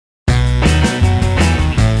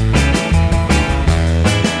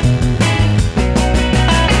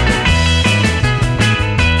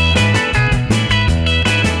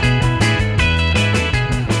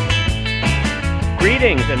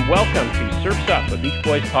Greetings and welcome to Surf's Up, a Beach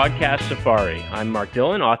Boys podcast safari. I'm Mark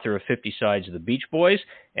Dillon, author of 50 Sides of the Beach Boys,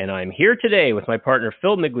 and I'm here today with my partner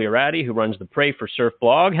Phil Migliorati, who runs the Pray for Surf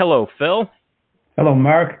blog. Hello, Phil. Hello,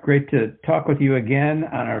 Mark. Great to talk with you again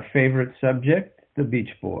on our favorite subject, the Beach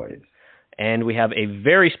Boys. And we have a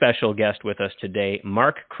very special guest with us today,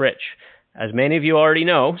 Mark Critch. As many of you already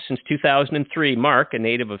know, since 2003, Mark, a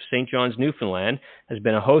native of St. John's, Newfoundland, has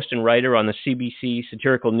been a host and writer on the CBC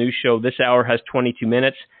satirical news show This Hour Has 22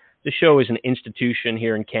 Minutes. The show is an institution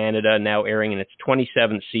here in Canada, now airing in its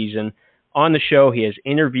 27th season. On the show, he has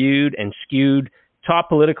interviewed and skewed top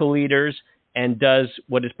political leaders and does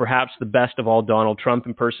what is perhaps the best of all Donald Trump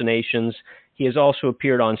impersonations. He has also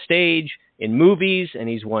appeared on stage, in movies, and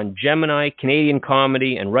he's won Gemini, Canadian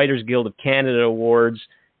Comedy, and Writers Guild of Canada awards.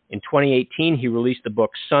 In 2018, he released the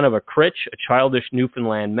book Son of a Critch, a childish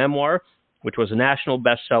Newfoundland memoir, which was a national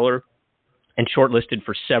bestseller and shortlisted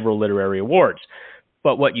for several literary awards.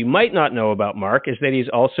 But what you might not know about Mark is that he's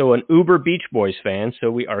also an uber Beach Boys fan,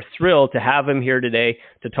 so we are thrilled to have him here today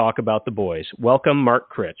to talk about the boys. Welcome, Mark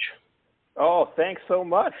Critch. Oh, thanks so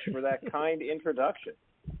much for that kind introduction.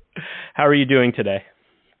 How are you doing today?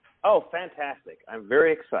 Oh, fantastic. I'm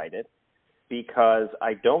very excited because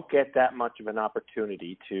I don't get that much of an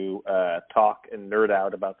opportunity to talk and nerd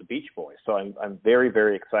out about the Beach Boys. So I'm very,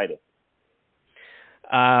 very excited.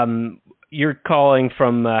 You're calling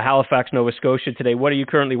from Halifax, Nova Scotia today. What are you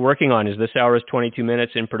currently working on? Is This Hour's 22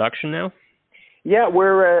 Minutes in production now? Yeah,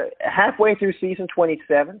 we're halfway through season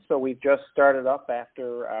 27, so we've just started up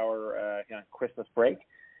after our Christmas break.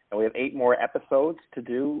 And we have 8 more episodes to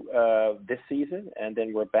do this season, and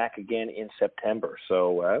then we're back again in September.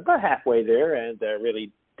 So about halfway there, and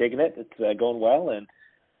really digging it. It's going well, and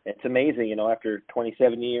it's amazing. You know, after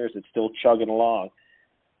 27 years, it's still chugging along.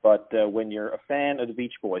 But when you're a fan of the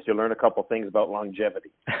Beach Boys, you learn a couple things about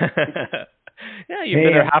longevity. Yeah, you've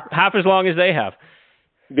been there half as long as they have.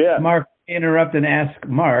 Yeah. Mark, interrupt and ask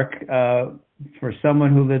Mark, for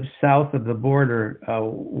someone who lives south of the border,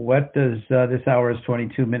 what does This Hour Is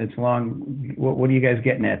 22 Minutes Long, what are you guys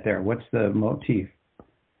getting at there? What's the motif?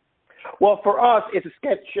 Well, for us, it's a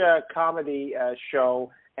sketch comedy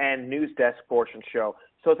show and news desk portion show.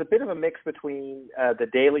 So it's a bit of a mix between The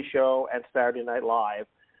Daily Show and Saturday Night Live.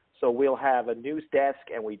 So we'll have a news desk,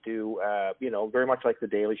 and we do, very much like The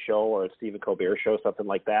Daily Show or Stephen Colbert Show, something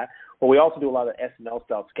like that. But we also do a lot of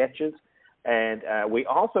SNL-style sketches. And we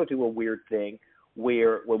also do a weird thing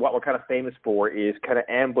where what we're kind of famous for is kind of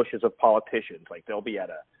ambushes of politicians. Like they'll be at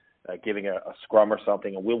giving a scrum or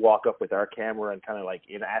something, and we'll walk up with our camera and kind of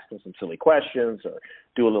ask them some silly questions or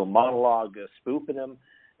do a little monologue spoofing them.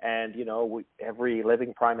 And, every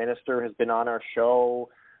living prime minister has been on our show.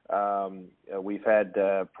 We've had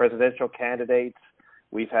presidential candidates.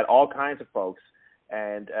 We've had all kinds of folks.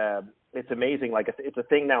 And it's amazing. It's a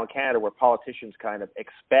thing now in Canada where politicians kind of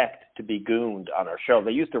expect to be gooned on our show.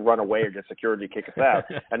 They used to run away or get security kick us out,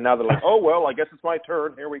 and now they're like, "Oh well, I guess it's my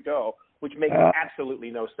turn. Here we go," which makes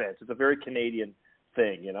absolutely no sense. It's a very Canadian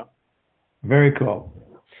thing, Very cool.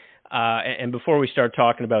 And before we start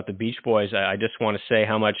talking about the Beach Boys, I just want to say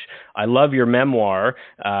how much I love your memoir,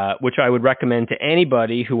 which I would recommend to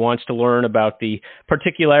anybody who wants to learn about the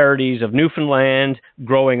particularities of Newfoundland,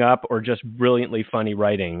 growing up, or just brilliantly funny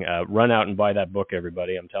writing. Run out and buy that book,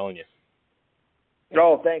 everybody. I'm telling you.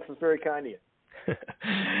 Oh, thanks. It's very kind of you.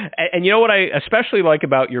 And you know what I especially like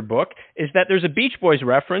about your book is that there's a Beach Boys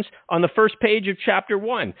reference on the first page of chapter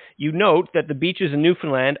 1. You note that the beaches in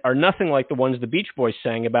Newfoundland are nothing like the ones the Beach Boys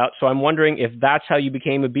sang about, so I'm wondering if that's how you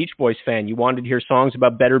became a Beach Boys fan. You wanted to hear songs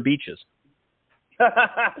about better beaches.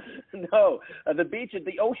 No, the beach,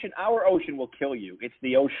 the ocean, our ocean will kill you. It's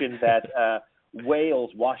the ocean that whales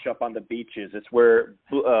wash up on the beaches. It's where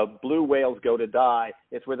blue whales go to die.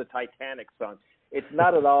 It's where the Titanic sunk. It's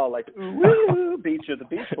not at all like, ooh, beach of the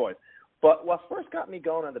Beach Boys. But what first got me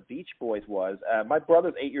going on the Beach Boys was my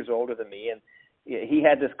brother's 8 years older than me, and he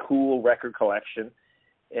had this cool record collection,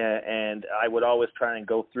 and I would always try and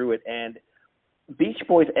go through it. And Beach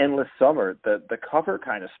Boys Endless Summer, the cover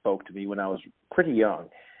kind of spoke to me when I was pretty young.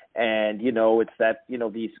 And, it's that,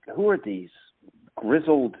 who are these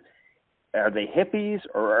grizzled, are they hippies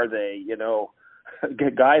or are they,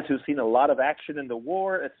 guys who've seen a lot of action in the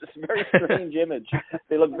war? It's just a very strange image.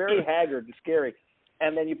 They look very haggard and scary.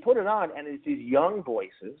 And then you put it on, and it's these young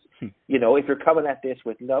voices. If you're coming at this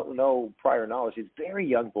with no prior knowledge, these very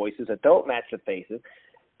young voices that don't match the faces.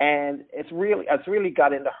 And it's really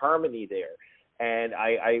got into harmony there. And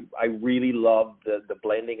I really loved the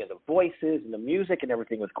blending of the voices, and the music and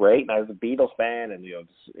everything was great. And I was a Beatles fan, and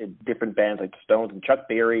different bands like the Stones and Chuck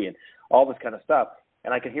Berry and all this kind of stuff.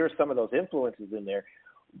 And I could hear some of those influences in there.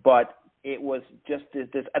 But it was just this,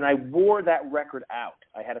 and I wore that record out.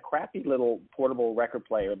 I had a crappy little portable record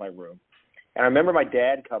player in my room. And I remember my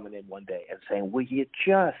dad coming in one day and saying, will you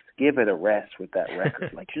just give it a rest with that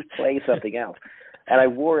record? Like, just play something else. And I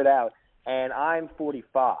wore it out. And I'm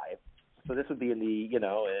 45, so this would be in the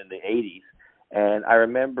 80s. And I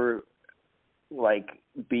remember, like,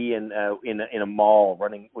 being in a mall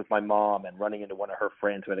running with my mom and running into one of her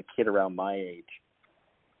friends who had a kid around my age.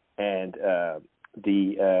 And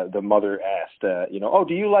the mother asked, oh,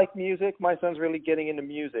 do you like music? My son's really getting into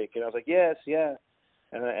music. And I was like, yes, yeah.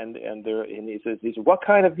 And he said, what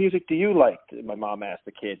kind of music do you like? My mom asked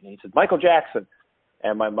the kid, and he said, Michael Jackson.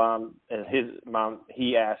 And my mom and his mom,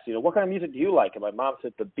 he asked, what kind of music do you like? And my mom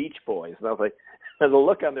said, the Beach Boys. And I was like, and the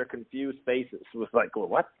look on their confused faces was like, well,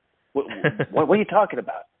 what are you talking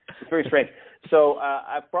about? It's very strange. So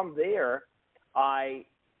from there,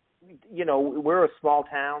 we're a small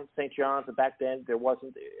town, St. John's, and back then there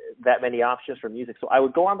wasn't that many options for music. So I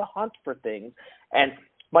would go on the hunt for things. And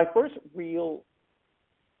my first real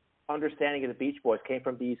understanding of the Beach Boys came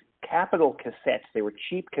from these Capitol cassettes. They were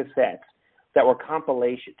cheap cassettes that were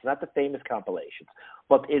compilations, not the famous compilations,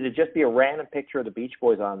 but it would just be a random picture of the Beach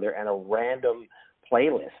Boys on there and a random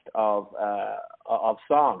playlist of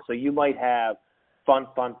songs. So you might have Fun,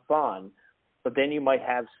 Fun, Fun, but then you might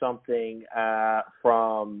have something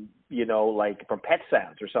from Pet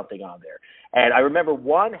Sounds or something on there. And I remember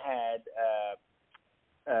one had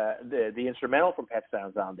the instrumental from Pet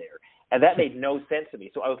Sounds on there, and that made no sense to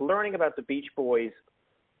me. So I was learning about the Beach Boys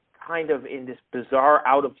kind of in this bizarre,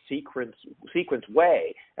 out of sequence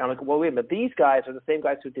way. And I'm like, well, wait a minute, these guys are the same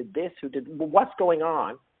guys who did this, what's going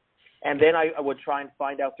on? And then I would try and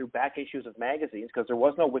find out through back issues of magazines, because there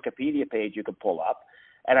was no Wikipedia page you could pull up.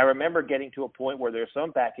 And I remember getting to a point where there's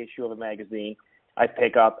some back issue of a magazine I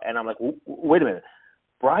pick up, and I'm like, wait a minute,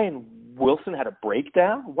 Brian Wilson had a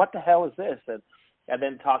breakdown? What the hell is this? And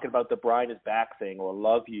then talking about the Brian is back thing, or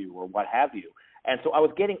Love You, or what have you. And so I was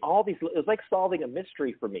getting all these, it was like solving a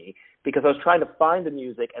mystery for me, because I was trying to find the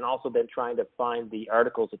music and also then trying to find the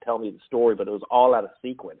articles to tell me the story, but it was all out of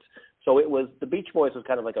sequence. So it was, the Beach Boys was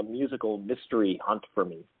kind of like a musical mystery hunt for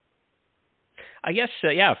me. I guess,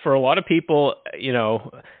 for a lot of people,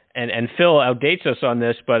 and Phil outdates us on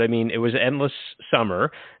this, but I mean, it was endless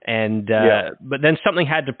summer, and but then something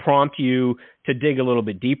had to prompt you to dig a little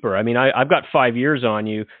bit deeper. I mean, I've got 5 years on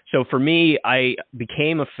you, so for me, I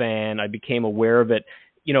became a fan. I became aware of it,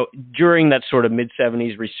 during that sort of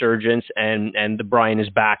mid-'70s resurgence and the Brian is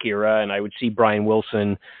back era, and I would see Brian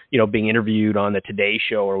Wilson, being interviewed on the Today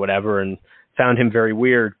Show or whatever, and found him very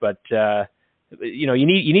weird. But you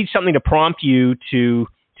need something to prompt you to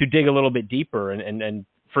dig a little bit deeper, and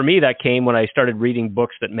for me, that came when I started reading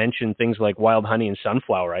books that mentioned things like Wild Honey and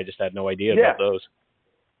Sunflower. I just had no idea about those.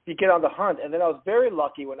 You get on the hunt. And then I was very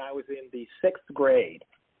lucky when I was in the 6th grade.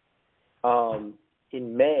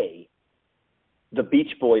 In May, the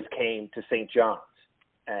Beach Boys came to St. John's,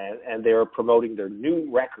 and they were promoting their new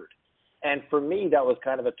record. And for me, that was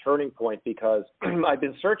kind of a turning point, because I'd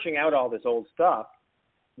been searching out all this old stuff,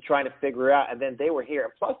 trying to figure out, and then they were here.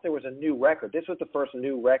 And plus, there was a new record. This was the first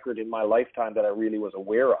new record in my lifetime that I really was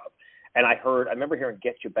aware of. And I remember hearing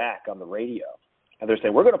Get You Back on the radio, and they're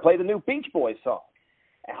saying, we're going to play the new Beach Boys song.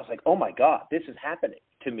 And I was like, oh my God, this is happening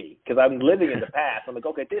to me, because I'm living in the past. I'm like,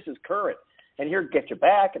 okay, this is current. And here, Get You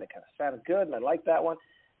Back, and it kind of sounded good, and I liked that one.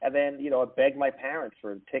 And then, I begged my parents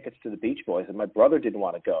for tickets to the Beach Boys, and my brother didn't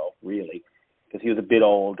want to go, really, because he was a bit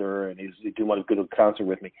older, and he didn't want to go to a concert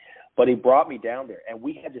with me. But he brought me down there, and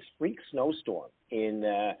we had this freak snowstorm in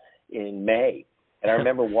May. And I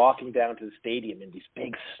remember walking down to the stadium in these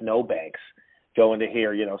big snowbanks, going to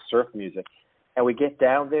hear, surf music. And we get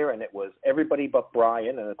down there, and it was everybody but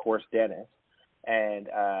Brian and, of course, Dennis. And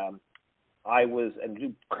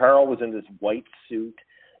Carl was in this white suit,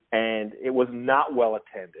 and it was not well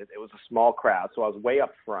attended. It was a small crowd, so I was way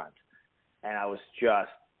up front, and I was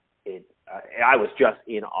just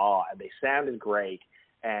in awe. And they sounded great.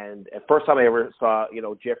 And the first time I ever saw,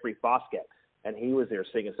 Jeffrey Foskett, and he was there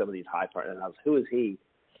singing some of these high parts, and I was, who is he?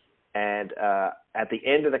 And at the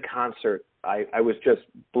end of the concert, I was just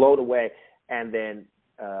blown away. And then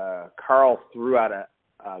Carl threw out a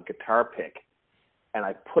guitar pick, and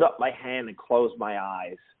I put up my hand and closed my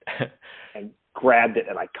eyes and grabbed it,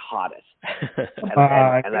 and I caught it.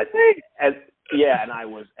 And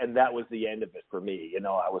that was the end of it for me.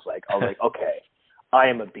 I was like, okay, I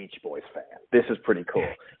am a Beach Boys fan. This is pretty cool.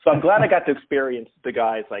 So I'm glad I got to experience the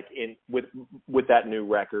guys with that new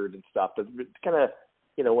record and stuff. But kind of,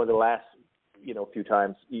 one of the last, few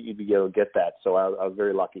times you'd be able to get that. So I was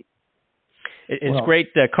very lucky. It's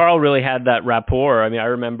great that Carl really had that rapport. I mean, I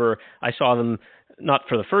remember I saw them not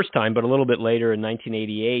for the first time, but a little bit later in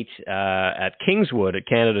 1988 at Kingswood at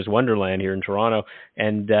Canada's Wonderland here in Toronto.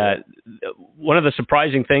 And one of the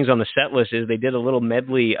surprising things on the set list is they did a little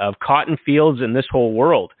medley of Cotton Fields and This Whole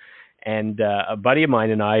World. And a buddy of mine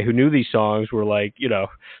and I who knew these songs were like,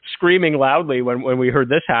 screaming loudly when we heard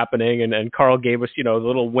this happening. And Carl gave us, the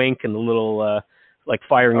little wink and the little like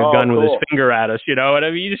firing a gun with his finger at us, And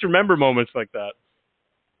I mean, you just remember moments like that.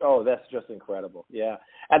 Oh, that's just incredible. Yeah.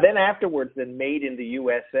 And then afterwards, Made in the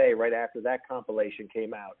USA, right after that compilation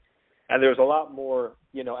came out. And there's a lot more,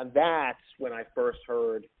 and that's when I first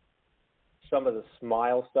heard some of the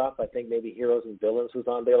Smile stuff. I think maybe Heroes and Villains was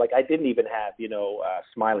on there. Like, I didn't even have,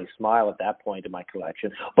 Smiley Smile at that point in my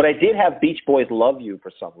collection. But I did have Beach Boys Love You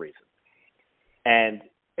for some reason. And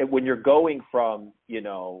when you're going from,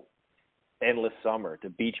 Endless Summer to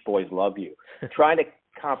Beach Boys Love You, trying to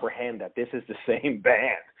comprehend that this is the same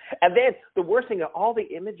band. And then the worst thing, all the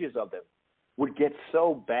images of them would get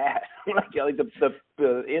so bad. like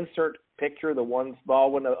the insert picture, the one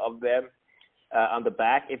small one of them on the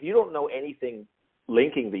back. If you don't know anything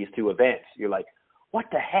linking these two events, you're like, what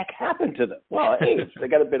the heck happened to them? Well, they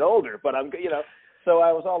got a bit older, but so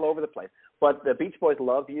I was all over the place. But the Beach Boys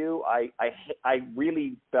Love You, I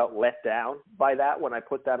really felt let down by that when I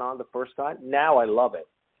put that on the first time. Now I love it.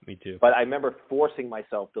 Me too. But I remember forcing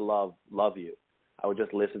myself to love You. I would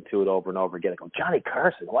just listen to it over and over again. I go, Johnny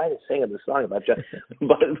Carson, why are they singing this song about Johnny?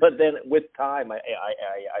 but then with time, I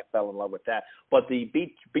fell in love with that. But the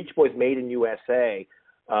Beach Boys Made in USA,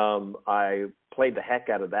 I played the heck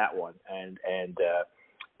out of that one, and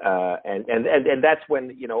that's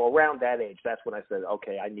when, around that age, that's when I said,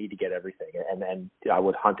 okay, I need to get everything, and then I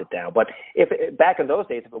would hunt it down. But back in those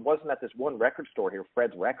days, if it wasn't at this one record store here,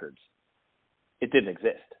 Fred's Records, it didn't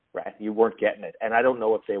exist, right? You weren't getting it. And I don't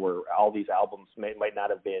know if all these albums might not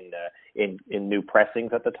have been in new pressings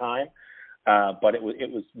at the time, but it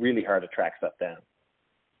was really hard to track stuff down.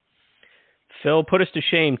 Phil, put us to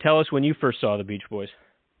shame. Tell us when you first saw the Beach Boys.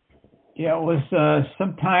 Yeah, it was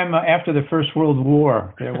sometime after the First World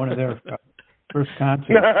War. One of their first concerts.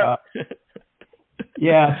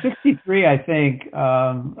 63, I think.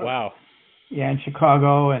 Wow. Yeah, in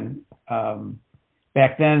Chicago. And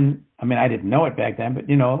back then, I mean, I didn't know it back then, but,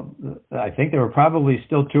 I think they were probably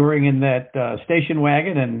still touring in that station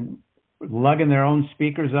wagon and lugging their own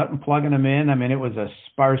speakers up and plugging them in. I mean, it was a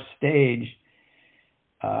sparse stage.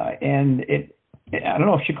 And I don't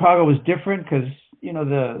know if Chicago was different because,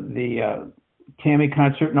 the Tammy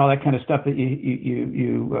concert and all that kind of stuff that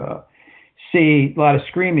you see a lot of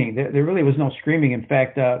screaming. There really was no screaming. In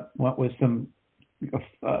fact, went with some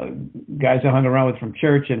guys I hung around with from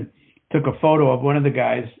church and took a photo of one of the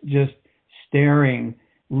guys just staring,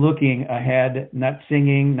 looking ahead, not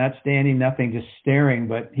singing, not standing, nothing, just staring.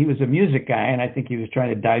 But he was a music guy, and I think he was trying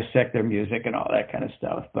to dissect their music and all that kind of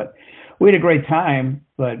stuff. But we had a great time,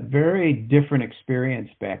 but very different experience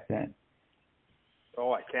back then.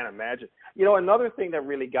 Oh, I can't imagine. Another thing that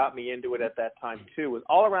really got me into it at that time, too, was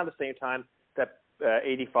all around the same time that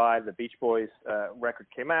 85, the Beach Boys record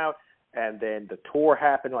came out, and then the tour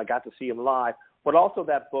happened. I got to see them live. But also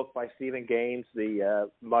that book by Stephen Gaines, the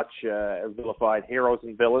much vilified Heroes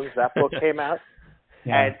and Villains, that book came out.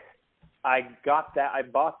 Yeah. And I bought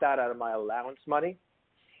that out of my allowance money.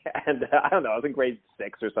 And I don't know, I was in grade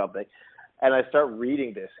 6 or something. And I start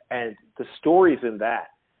reading this, and the stories in that,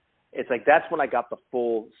 it's like that's when I got the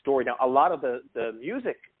full story. Now, a lot of the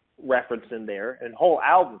music referenced in there and whole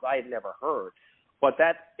albums I had never heard. But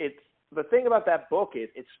the thing about that book is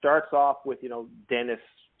it starts off with, Dennis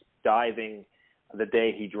diving the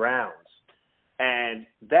day he drowns. And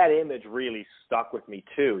that image really stuck with me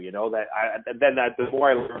too, the more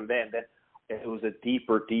I learned then it was a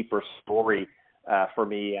deeper story for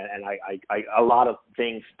me. And I a lot of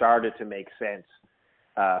things started to make sense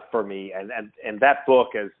for me. And that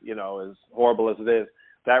book, as horrible as it is,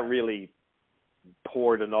 that really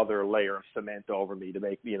poured another layer of cement over me to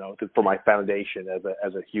make, for my foundation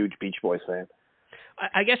as a huge Beach Boys fan.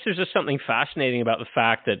 I guess there's just something fascinating about the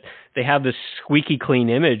fact that they have this squeaky clean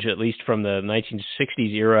image, at least from the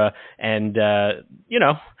 1960s era, and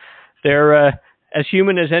they're as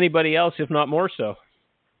human as anybody else, if not more so.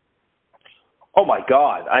 Oh my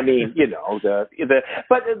God! I mean,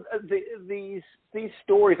 these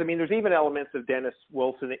stories. I mean, there's even elements of Dennis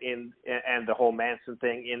Wilson and the whole Manson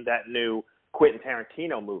thing in that new Quentin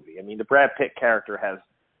Tarantino movie. I mean, the Brad Pitt character has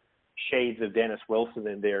shades of Dennis Wilson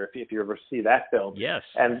in there if you ever see that film. Yes.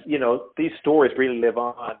 And, these stories really live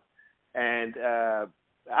on. And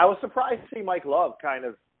I was surprised to see Mike Love kind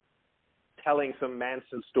of telling some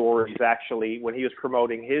Manson stories, actually, when he was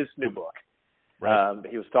promoting his new book. Right.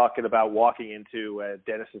 He was talking about walking into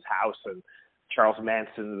Dennis's house and Charles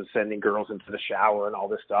Manson was sending girls into the shower and all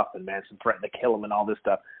this stuff, and Manson threatened to kill him and all this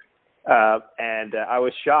stuff. And I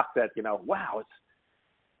was shocked that, wow, it's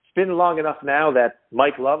been long enough now that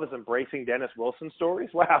Mike Love is embracing Dennis Wilson stories.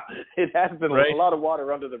 Wow, it has been right. a lot of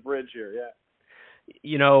water under the bridge here, yeah.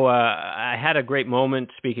 I had a great moment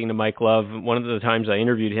speaking to Mike Love. One of the times I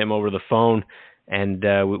interviewed him over the phone, and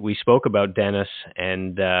we spoke about Dennis,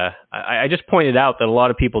 and I just pointed out that a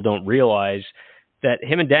lot of people don't realize that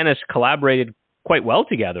him and Dennis collaborated quite well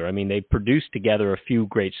together. I mean, they produced together a few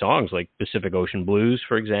great songs like Pacific Ocean Blues,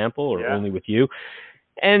 for example, or Only With You.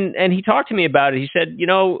 And he talked to me about it. He said,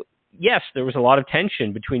 yes, there was a lot of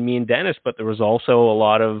tension between me and Dennis, but there was also a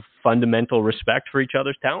lot of fundamental respect for each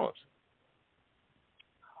other's talents.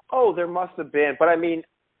 Oh, there must have been. But I mean,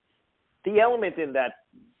 the element in that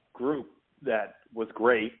group that was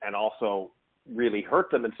great and also really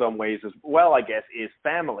hurt them in some ways as well, I guess, is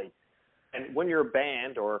family. And when you're a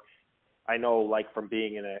band, or I know like from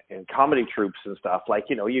being in comedy troupes and stuff, like,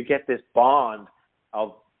 you get this bond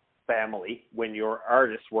of family when you're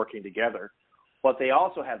artists working together, but they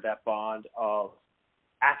also have that bond of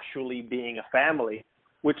actually being a family,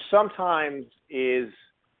 which sometimes is,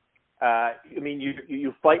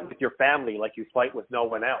 you fight with your family like you fight with no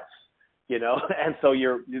one else, and so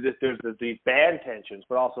there's these band tensions,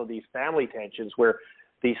 but also these family tensions where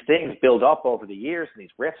these things build up over the years and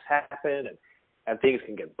these rifts happen and things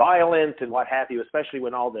can get violent and what have you, especially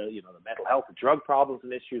when all the, the mental health and drug problems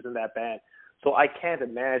and issues in that band. So I can't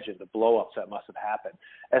imagine the blow-ups that must have happened,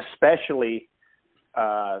 especially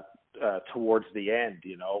towards the end,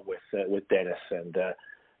 with Dennis. And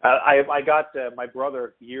I got my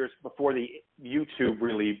brother years before the YouTube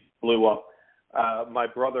really blew up. My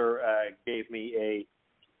brother gave me a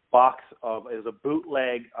box of, it was a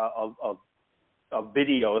bootleg of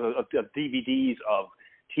videos, of DVDs of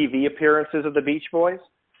TV appearances of the Beach Boys.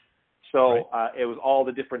 So it was all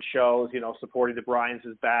the different shows, supporting the Brian's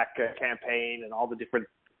is Back campaign and all the different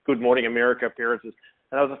Good Morning America appearances.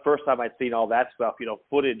 And that was the first time I'd seen all that stuff,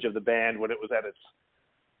 footage of the band when it was at its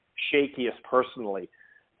shakiest personally.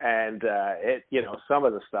 And some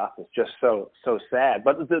of the stuff is just so sad.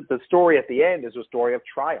 But the story at the end is a story of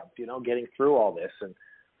triumph, getting through all this. And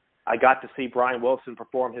I got to see Brian Wilson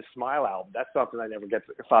perform his Smile album. That's something I never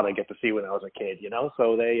thought I'd get to see when I was a kid,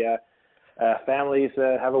 So they families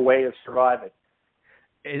have a way of surviving.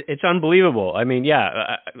 It's unbelievable. I mean,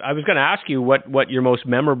 I was going to ask you what your most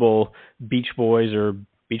memorable Beach Boys or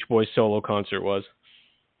Beach Boys solo concert was.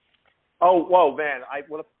 Oh, whoa, man.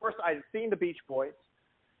 Of course, I'd seen the Beach Boys,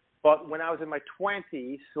 but when I was in my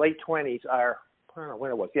 20s, late 20s, I don't know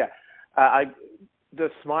when it was, the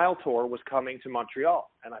Smile Tour was coming to Montreal,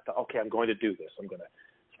 and I thought, okay, I'm going to do this. I'm going to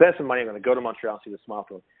spend some money. I'm going to go to Montreal and see the Smile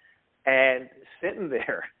Tour. And sitting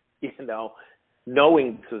there,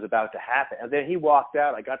 knowing this was about to happen. And then he walked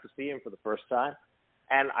out. I got to see him for the first time,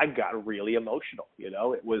 and I got really emotional.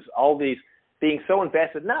 It was all these being so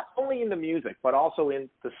invested, not only in the music, but also in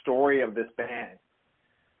the story of this band,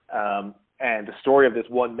 and the story of this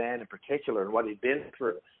one man in particular and what he'd been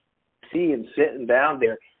through. Seeing sitting down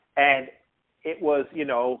there, and it was,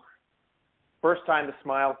 first time the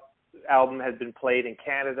Smile album had been played in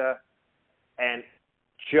Canada, and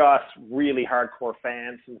just really hardcore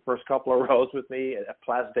fans in the first couple of rows with me at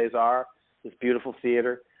Place des Arts, this beautiful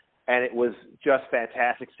theater. And it was just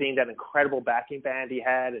fantastic seeing that incredible backing band he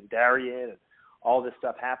had and Darian and all this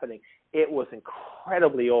stuff happening. It was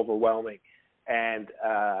incredibly overwhelming. And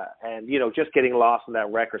just getting lost in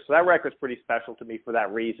that record. So that record's pretty special to me for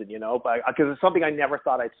that reason, because it's something I never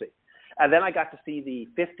thought I'd see. And then I got to see the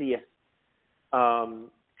 50th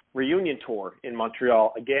reunion tour in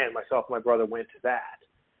Montreal. Again, myself and my brother went to that.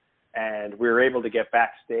 And we were able to get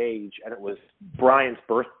backstage, and it was Brian's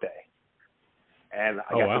birthday. And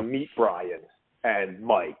I got to meet Brian and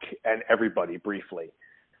Mike and everybody briefly.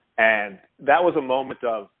 And that was a moment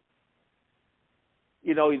of,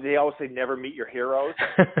 they always say never meet your heroes.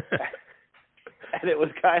 And it was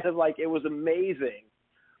kind of like, it was amazing.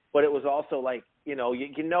 But it was also like,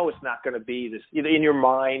 it's not going to be this, in your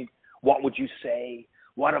mind, what would you say?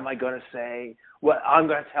 What am I going to say? What I'm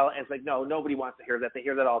going to tell? And it's like, no, nobody wants to hear that. They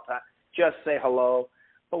hear that all the time. Just say hello.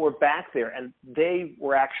 But we're back there, and they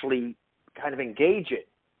were actually kind of engaging.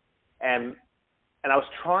 And I was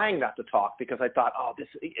trying not to talk because I thought,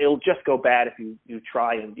 it'll just go bad if you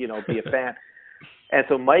try and, be a fan. And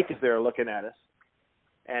so Mike is there looking at us,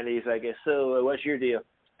 and he's like, so what's your deal?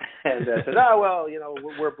 And I said,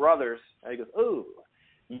 we're brothers. And he goes, oh,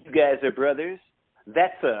 you guys are brothers?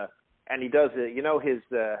 And he does his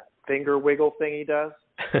finger wiggle thing he does.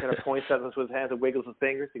 Kind of points at us with his hands and wiggles his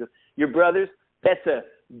fingers. He goes, "Your brothers? That's a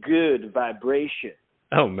good vibration."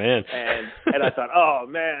 Oh man. And I thought, oh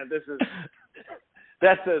man,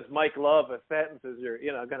 that's as Mike Love a sentence as you're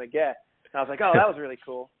gonna get. And I was like, oh, that was really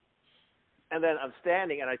cool. And then I'm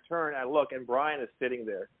standing and I turn and I look and Brian is sitting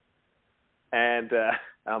there. And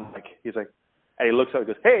I'm like, he's like, and he looks up and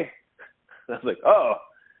goes, hey. And I was like, oh.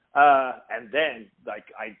 And then like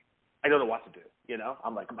I don't know what to do.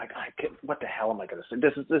 I'm like, oh my God, what the hell am I gonna say?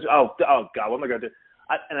 This. Oh God, what am I gonna do?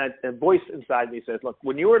 And a voice inside me says, look,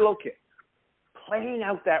 when you were a little kid, playing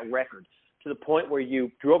out that record to the point where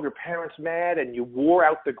you drove your parents mad and you wore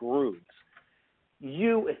out the grooves,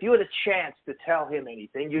 if you had a chance to tell him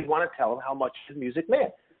anything, you'd want to tell him how much his music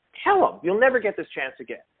meant. Tell him. You'll never get this chance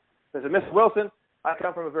again. There's Mr. Wilson. I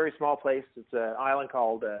come from a very small place. It's an island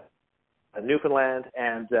called Newfoundland,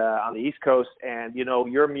 and on the East Coast. And,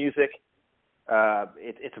 your music,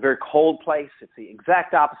 it's a very cold place. It's the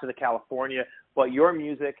exact opposite of California. But your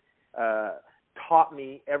music taught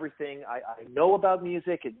me everything I know about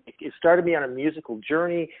music. It started me on a musical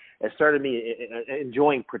journey. It started me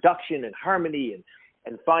enjoying production and harmony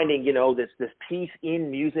and finding, this peace in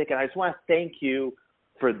music. And I just want to thank you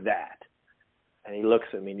for that. And he looks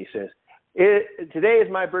at me and he says, today is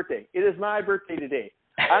my birthday. It is my birthday today.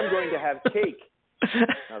 I'm going to have cake. I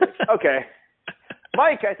was like, okay.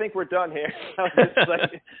 Mike, I think we're done here.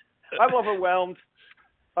 I'm overwhelmed.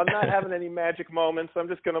 I'm not having any magic moments. I'm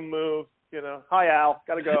just going to move. Hi, Al.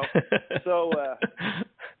 Got to go. So,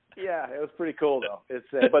 yeah, it was pretty cool, though.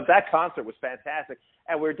 But that concert was fantastic.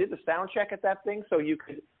 And we did the sound check at that thing, so you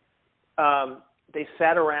could they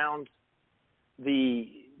sat around the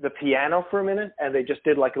piano for a minute, and they just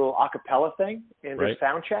did like a little a cappella thing in their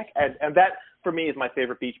sound check. And that, for me, is my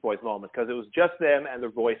favorite Beach Boys moment, because it was just them and their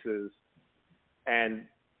voices. And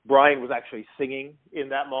Brian was actually singing in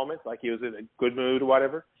that moment, like he was in a good mood or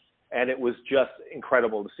whatever. And it was just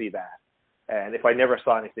incredible to see that. And if I never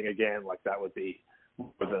saw anything again, like that would be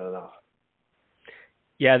more than enough.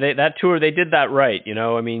 Yeah, that tour, they did that right.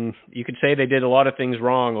 I mean, you could say they did a lot of things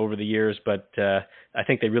wrong over the years, but I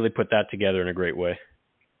think they really put that together in a great way.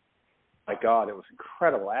 My God, it was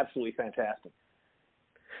incredible. Absolutely fantastic.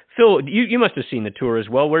 Phil, you must have seen the tour as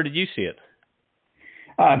well. Where did you see it?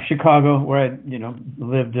 Chicago, where I,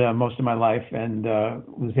 lived most of my life, and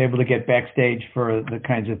was able to get backstage for the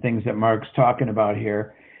kinds of things that Mark's talking about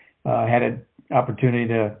here. Had an opportunity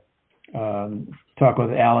to talk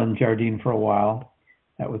with Alan Jardine for a while.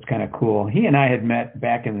 That was kind of cool. He and I had met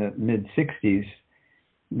back in the mid '60s,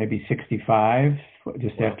 maybe '65,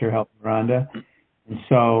 just after helping Rhonda. And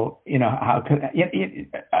so, how could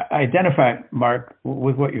I identify, Mark,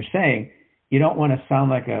 with what you're saying? You don't want to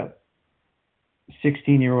sound like a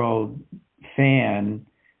 16-year-old fan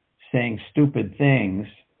saying stupid things.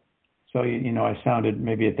 So, I sounded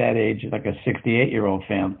maybe at that age like a 68-year-old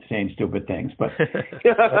fan saying stupid things. But,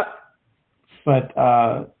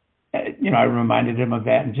 I reminded him of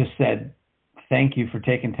that and just said, thank you for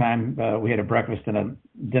taking time. We had a breakfast and a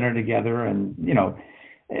dinner together, and,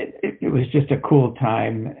 it was just a cool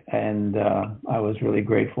time, and I was really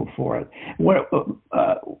grateful for it.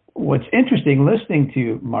 What's interesting listening to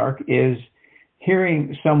you, Mark, is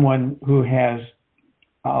hearing someone who has,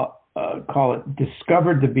 call it,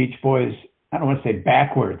 discovered the Beach Boys, I don't want to say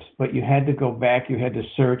backwards, but you had to go back, you had to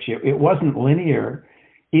search. It wasn't linear,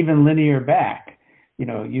 even linear back. You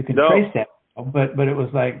can trace that, but it was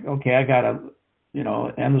like, okay, I got to,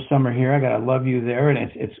 Endless Summer Here, I got to Love You There,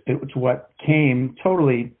 and it's what came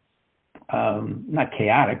totally, not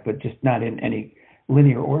chaotic, but just not in any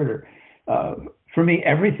linear order. For me,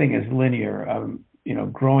 everything is linear.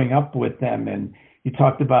 Growing up with them, and you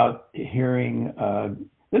talked about hearing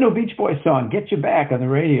the new Beach Boys song, Get You Back, on the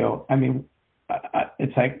radio. I mean,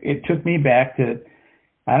 it's like it took me back to,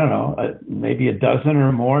 I don't know, maybe a dozen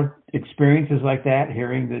or more experiences like that,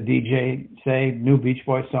 hearing the DJ say new Beach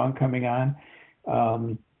Boys song coming on.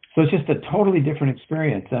 So it's just a totally different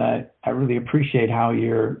experience. And I really appreciate how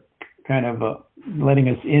you're kind of letting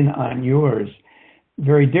us in on yours.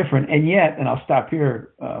 Very different. And yet, and I'll stop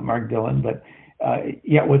here, Mark Dillon, but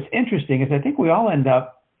yet what's interesting is I think we all end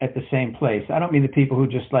up at the same place. I don't mean the people who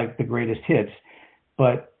just like the greatest hits,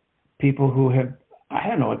 but people who have, I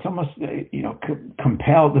don't know, it's almost,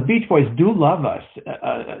 compelled. The Beach Boys do love us,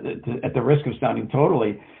 at the risk of sounding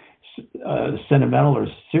totally sentimental or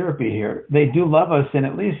syrupy here. They do love us, and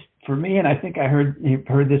at least for me, and I think I heard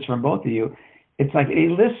this from both of you, it's like it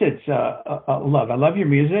elicits a love. I love your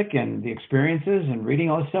music and the experiences and reading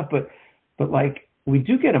all this stuff, but like we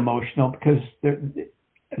do get emotional because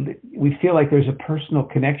we feel like there's a personal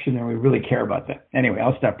connection and we really care about them. Anyway,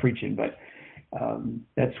 I'll stop preaching, but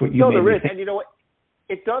that's what you made me think. And you know what?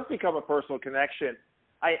 It does become a personal connection.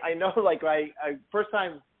 I know, like I first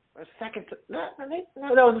time That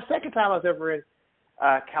was the second time I was ever in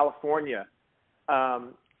California.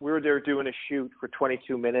 We were there doing a shoot for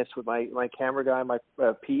 22 minutes with my camera guy,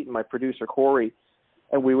 Pete, and my producer Corey,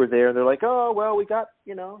 and we were there. And they're like, "Oh, well, we've got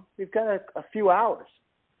a few hours.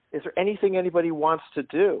 Is there anything anybody wants to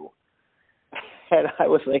do?" And I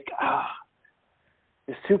was like,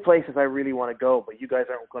 there's two places I really want to go, but you guys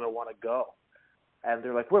aren't going to want to go. And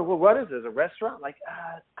they're like, well, what is this, a restaurant? I'm like,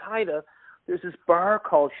 kind of. There's this bar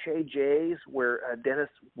called Chez Jay's where Dennis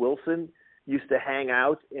Wilson used to hang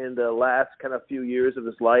out in the last kind of few years of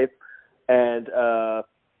his life, and I'm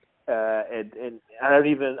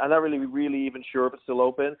not really even sure if it's still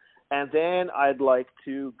open. And then I'd like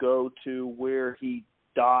to go to where he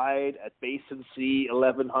died at Basin Sea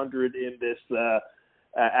 1100 in this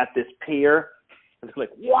at this pier. And they're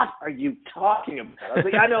like, what are you talking about? I was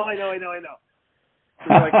like, I know. So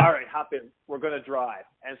they're like, all right, hop in. We're going to drive.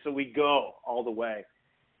 And so we go all the way.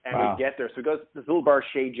 And Wow. we get there. So we go to this little bar,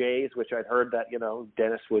 Chez Jay's, which I'd heard that,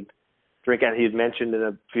 Dennis would drink at. He had mentioned in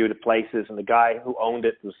a few of the places, and the guy who owned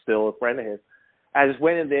it was still a friend of his. I just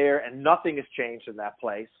went in there, and nothing has changed in that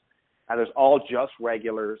place. And there's all just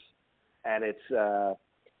regulars. And it's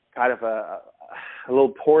kind of a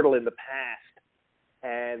little portal in the past.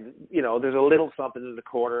 And, there's a little something in the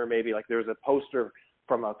corner, maybe like there's a poster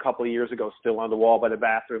from a couple of years ago still on the wall by the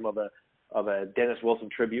bathroom of a Dennis Wilson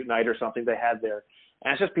tribute night or something they had there.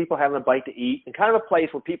 And it's just people having a bite to eat, and kind of a place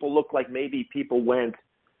where people look like maybe people went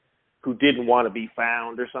who didn't want to be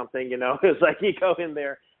found or something, It was like you go in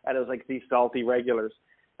there, and it was like these salty regulars.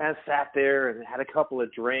 And I sat there and had a couple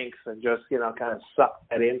of drinks and just, kind of sucked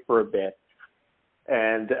that in for a bit.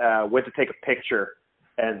 And went to take a picture,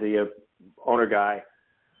 and the owner guy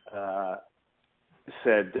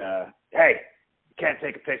said, hey, you can't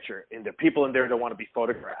take a picture. And the people in there don't want to be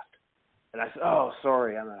photographed. And I said, oh,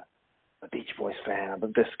 sorry, I'm a Beach Boys fan,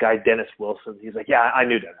 but this guy, Dennis Wilson, he's like, yeah, I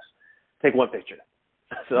knew Dennis. Take one picture.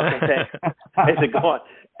 So okay. I said, go on.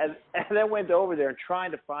 And then went over there and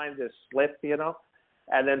trying to find this slip,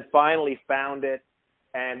 and then finally found it.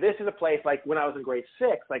 And this is a place, like when I was in grade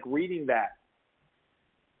 6, like reading that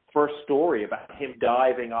first story about him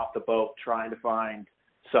diving off the boat, trying to find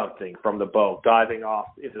something from the boat, diving off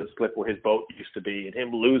into the slip where his boat used to be, and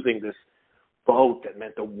him losing this boat that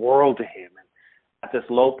meant the world to him. And at this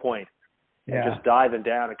low point, and just diving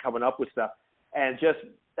down and coming up with stuff. And just,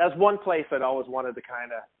 that's one place I'd always wanted to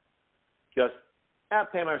kind of just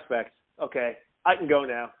pay my respects. Okay, I can go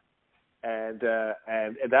now. And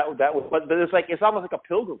that was, but it's like, it's almost like a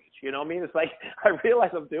pilgrimage, you know what I mean? It's like, I realize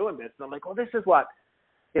I'm doing this, and I'm like, well, this is what,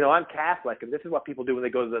 I'm Catholic, and this is what people do when they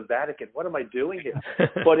go to the Vatican. What am I doing here?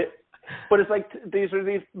 but it's like, these are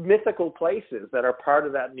these mythical places that are part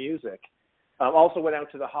of that music. Also went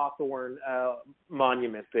out to the Hawthorne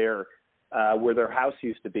monument there, where their house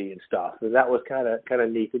used to be and stuff. And that was kind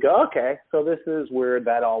of neat to go, okay, so this is where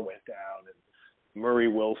that all went down, and Murray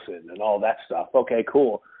Wilson and all that stuff. Okay,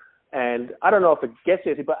 cool. And I don't know if it gets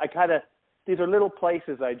it, but these are little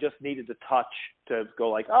places I just needed to touch to go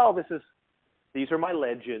like, oh, these are my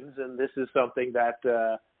legends, and this is something that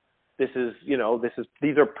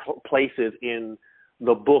these are places in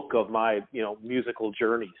the book of my musical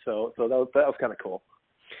journey. So that was kind of cool.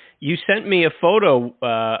 You sent me a photo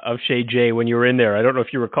of Chez Jay when you were in there. I don't know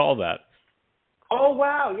if you recall that. Oh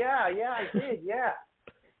wow, yeah, I did, yeah.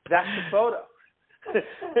 That's the photo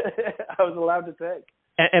I was allowed to take.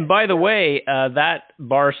 And by the way, that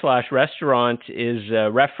bar/restaurant is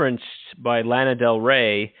referenced by Lana Del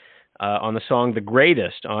Rey on the song The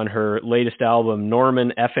Greatest on her latest album,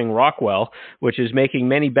 Norman Effing Rockwell, which is making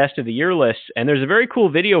many Best of the Year lists. And there's a very cool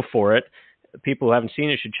video for it. People who haven't seen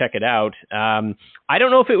it should check it out. I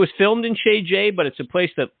don't know if it was filmed in Chez Jay, but it's a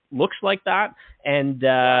place that looks like that. And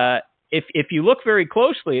if you look very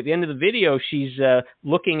closely, at the end of the video, she's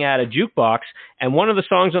looking at a jukebox, and one of the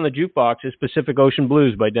songs on the jukebox is Pacific Ocean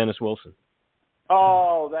Blues by Dennis Wilson.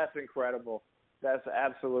 Oh, that's incredible. That's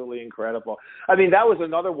absolutely incredible. I mean, that was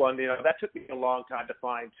another one, that took me a long time to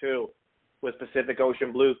find, too, was Pacific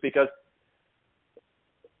Ocean Blues, because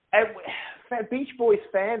Beach Boys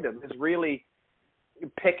fandom has really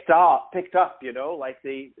picked up, like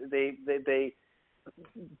they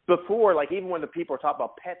before, like even when the people were talking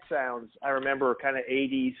about Pet Sounds, I remember kind of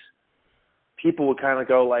 80s, people would kind of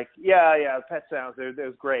go like, yeah, Pet Sounds,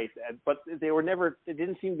 they're great. But they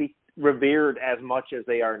didn't seem to be revered as much as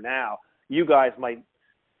they are now. You guys might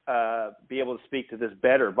be able to speak to this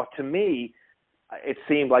better, but to me, it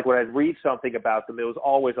seemed like when I'd read something about them, there was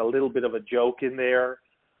always a little bit of a joke in there,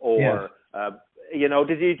 or, do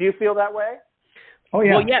you feel that way? Oh,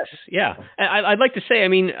 yeah. Well, yes, yeah. I'd like to say, I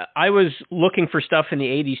mean, I was looking for stuff in the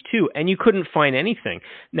 80s too, and you couldn't find anything.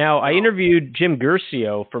 Now, I interviewed Jim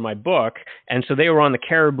Guercio for my book, and so they were on the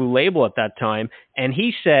Caribou label at that time, and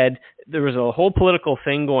he said there was a whole political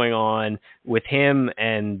thing going on with him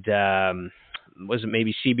and was it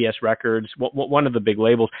maybe CBS Records, one of the big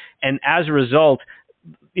labels, and as a result,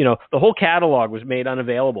 you know, the whole catalog was made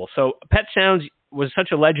unavailable. So Pet Sounds was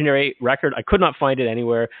such a legendary record. I could not find it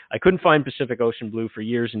anywhere. I couldn't find Pacific Ocean Blue for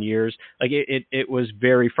years and years. Like it was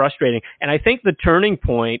very frustrating. And I think the turning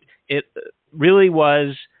point, it really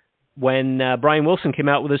was when Brian Wilson came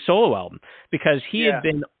out with his solo album, because he had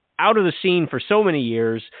been out of the scene for so many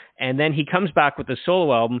years, and then he comes back with a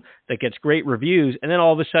solo album that gets great reviews, and then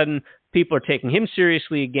all of a sudden people are taking him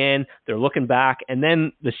seriously again. They're looking back, and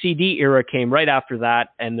then the CD era came right after that,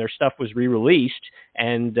 and their stuff was re-released.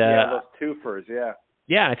 And those twofers,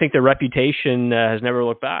 yeah, I think their reputation has never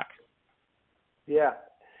looked back. Yeah,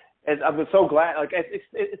 and I'm so glad. Like it's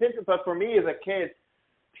interesting, but for me as a kid,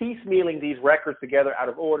 piecemealing these records together out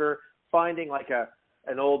of order, finding like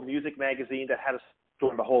an old music magazine that had a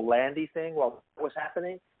story, the whole Landy thing while it was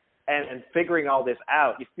happening, and figuring all this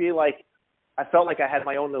out, you feel like I felt like I had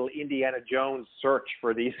my own little Indiana Jones search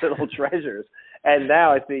for these little treasures. And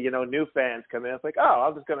now I see, you know, new fans come in. It's like, oh,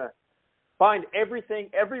 I'm just going to find everything,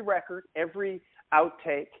 every record, every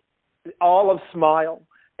outtake, all of Smile,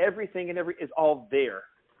 everything is all there.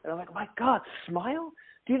 And I'm like, my God, Smile?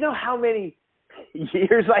 Do you know how many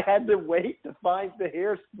years I had to wait to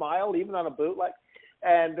hear Smile, even on a bootleg?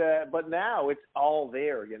 And but now it's all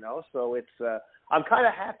there, you know. So it's I'm kind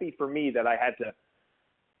of happy for me that I had to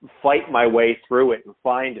fight my way through it and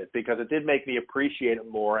find it, because it did make me appreciate it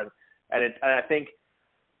more, and I think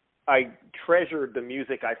I treasured the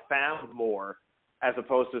music I found more, as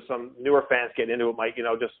opposed to some newer fans getting into it might, you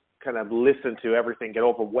know, just kind of listen to everything, get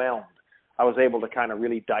overwhelmed. I was able to kind of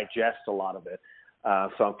really digest a lot of it,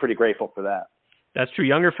 so I'm pretty grateful for that. That's true.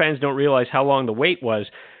 Younger fans don't realize how long the wait was.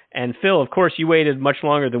 And Phil, of course, you waited much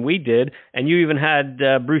longer than we did, and you even had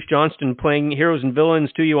Bruce Johnston playing Heroes and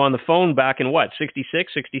Villains to you on the phone back in, what,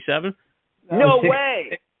 66, 67? No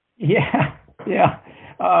way! Yeah.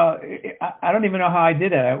 I don't even know how I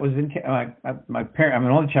did it. I was in my parents. I'm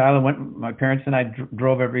an only child. My parents and I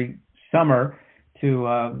drove every summer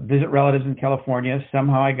to visit relatives in California.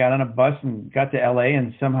 Somehow I got on a bus and got to LA,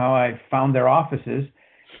 and somehow I found their offices,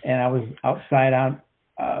 and I was outside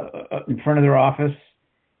in front of their office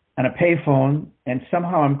on a payphone, and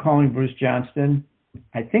somehow I'm calling Bruce Johnston.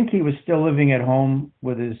 I think he was still living at home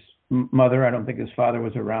with his mother. I don't think his father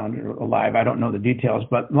was around or alive. I don't know the details,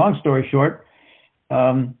 but long story short,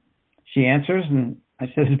 she answers, and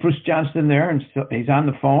I said, "Is Bruce Johnston there?" And so he's on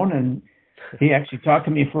the phone, and he actually talked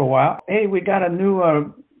to me for a while. "Hey, we got a new,"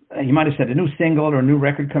 he might have said, "a new single or a new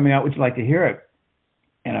record coming out. Would you like to hear it?"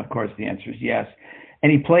 And of course, the answer is yes.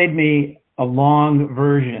 And he played me a long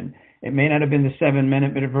version. It may not have been the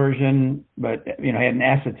 7-minute version, but, you know, I had an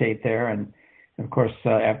acetate there. And of course,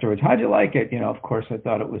 afterwards, how'd you like it? You know, of course, I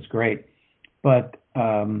thought it was great. But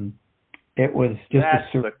it was just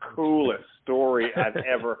That's the coolest story I've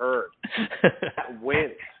ever heard. That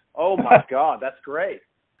wins. Oh, my God, that's great.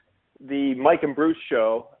 The Mike and Bruce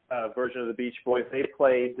show version of the Beach Boys, they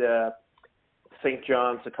played St.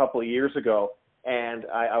 John's a couple of years ago. And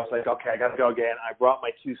I was like, okay, I got to go again. I brought my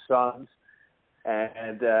two sons.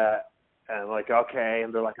 And I'm like, okay,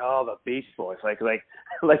 and they're like, oh, the Beach Boys, like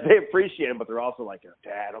they appreciate them, but they're also like,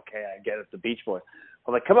 Dad, okay, I get it, the Beach Boys.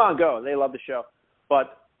 I'm like, come on, go, and they love the show.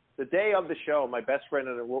 But the day of the show, my best friend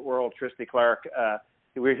in the world, Tristy Clark,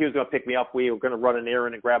 he was going to pick me up. We were going to run an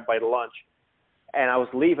errand and grab a bite of lunch, and I was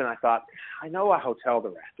leaving. I thought, I know what hotel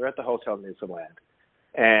they're at. They're at the Hotel Newfoundland,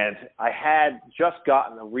 and I had just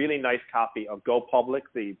gotten a really nice copy of Go Public,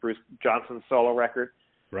 the Bruce Johnston solo record,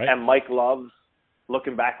 right, and Mike Love's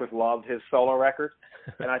Looking Back with Love, his solo record.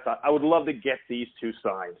 And I thought, I would love to get these two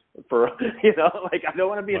signed for, you know, like, I don't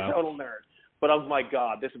want to be a total nerd, but oh my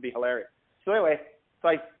God, this would be hilarious. So anyway,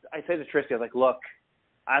 I said to Tristy, I was like, look,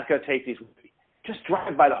 I was going to take these with me. Just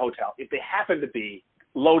drive by the hotel. If they happen to be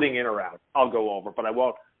loading in or out, I'll go over, but I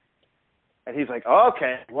won't. And he's like, oh,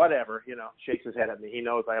 okay, whatever, you know, shakes his head at me. He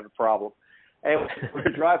knows I have a problem. And we're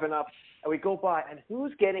driving up, and we go by, and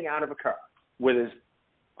who's getting out of a car with his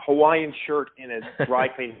Hawaiian shirt in a dry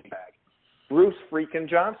cleaning bag? Bruce freaking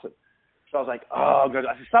Johnston. So I was like, oh, good.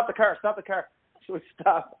 I said, stop the car. So we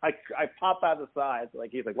stop. I pop out the side. Like,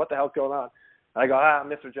 he's like, what the hell's going on? I go,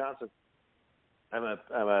 Mr. Johnston, I'm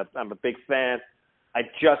a big fan. I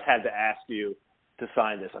just had to ask you to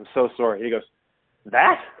sign this. I'm so sorry. He goes,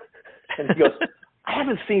 that? And he goes, I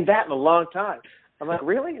haven't seen that in a long time. I'm like,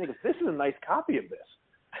 really? And he goes, this is a nice copy of this.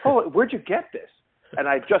 Oh, where'd you get this? And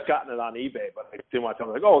I'd just gotten it on eBay, but I didn't want to tell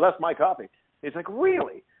him, like, oh, that's my copy. He's like,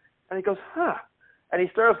 really? And he goes, huh. And he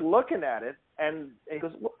starts looking at it, and he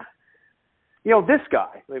goes, well, you know, this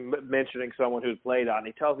guy, mentioning someone who's played on,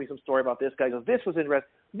 he tells me some story about this guy. He goes, this was interesting.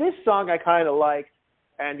 This song I kind of like,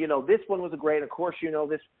 and, you know, this one was a great, of course, you know,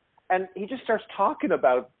 this. And he just starts talking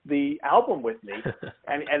about the album with me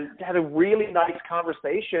and had a really nice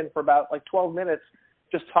conversation for about like 12 minutes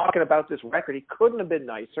just talking about this record. He couldn't have been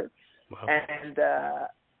nicer. Wow.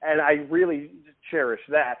 And I really cherish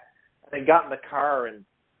that. And I got in the car, and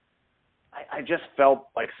I just felt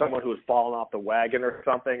like someone who had fallen off the wagon or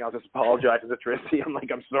something. I was just apologizing to Tristy. I'm like,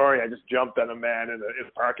 I'm sorry, I just jumped on a man in his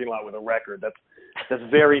parking lot with a record. That's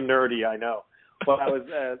very nerdy, I know. But I was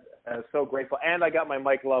so grateful. And I got my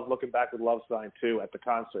Mike Love Looking Back with Love sign, too, at the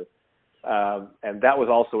concert. And that was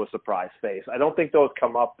also a surprise face. I don't think those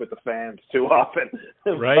come up with the fans too often.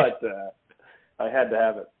 Right. But I had to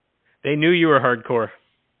have it. They knew you were hardcore.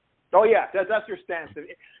 Oh, yeah. That's your stance.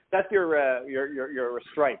 That's your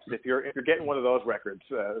stripes. If you're getting one of those records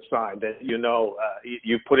signed, that you know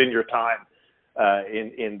you put in your time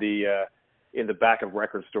in the back of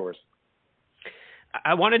record stores.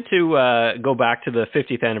 I wanted to go back to the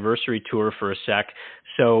 50th anniversary tour for a sec.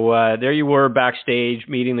 So there you were backstage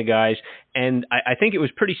meeting the guys, and I think it was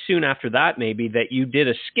pretty soon after that maybe that you did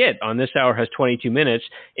a skit on This Hour Has 22 Minutes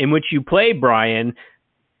in which you play Brian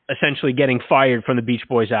essentially getting fired from the Beach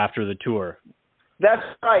Boys after the tour. That's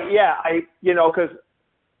right, yeah. Because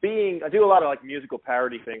I do a lot of like musical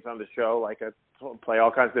parody things on the show, like I play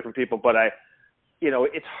all kinds of different people, but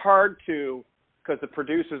it's hard to, because the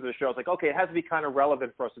producers of the show, it's like, okay, it has to be kind of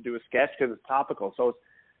relevant for us to do a sketch because it's topical. So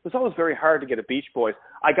it's always very hard to get a Beach Boys.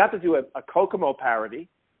 I got to do a Kokomo parody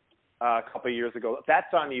a couple of years ago.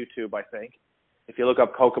 That's on YouTube, I think. If you look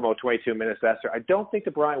up Kokomo 22 Minutes Esther, I don't think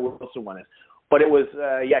the Brian Wilson one is. But it was,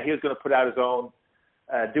 he was going to put out his own,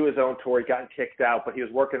 do his own tour. He got kicked out, but he was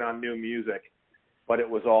working on new music. But it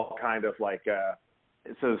was all kind of like,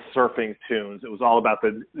 it says surfing tunes. It was all about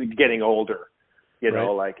the getting older,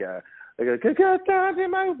 right. Get down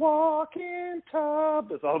in my walking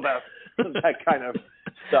tub. It's all about that kind of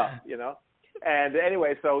stuff, And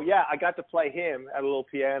anyway, so I got to play him at a little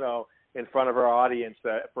piano in front of our audience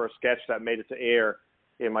for a sketch that made it to air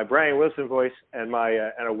in my Brian Wilson voice and my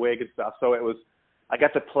and a wig and stuff. So I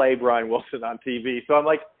got to play Brian Wilson on TV. So I'm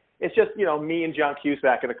like, it's just me and John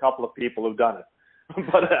Cusack and a couple of people who've done it.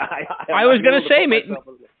 But I was going to say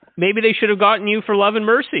maybe they should have gotten you for Love and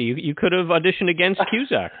Mercy. You could have auditioned against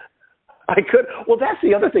Cusack. I could. Well, that's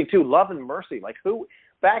the other thing too. Love and Mercy. Like who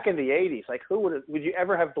back in the '80s? Like who would you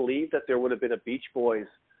ever have believed that there would have been a Beach Boys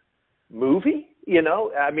movie?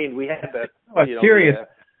 I mean, we had the serious,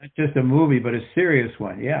 not just a movie, but a serious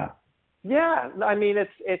one. Yeah. Yeah. I mean,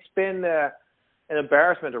 it's been an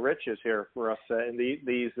embarrassment of riches here for us in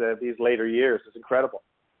these later years. It's incredible.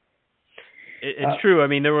 It's true. I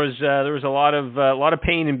mean, there was a lot of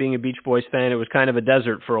pain in being a Beach Boys fan. It was kind of a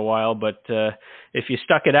desert for a while, but if you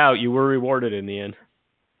stuck it out, you were rewarded in the end.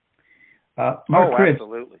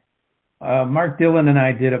 Absolutely. Mark Dillon and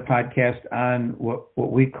I did a podcast on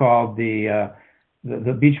what we called the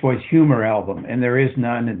Beach Boys humor album, and there is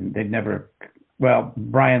none, and they've never. Well,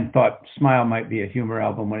 Brian thought Smile might be a humor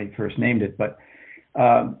album when he first named it, but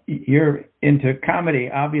you're into comedy,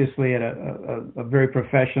 obviously, at a very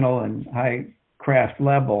professional and high craft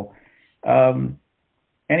level. We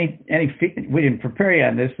didn't prepare you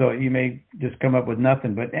on this, so you may just come up with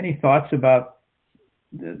nothing. But any thoughts about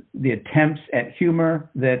the attempts at humor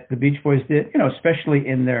that the Beach Boys did? Especially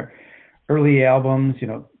in their early albums.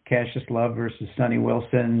 Cassius Love versus Sonny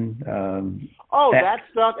Wilson. That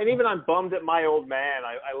stuff, and even I'm bummed at My Old Man.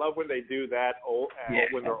 I love when they do that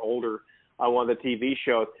when they're older. On one of the TV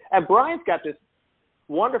shows. And Brian's got this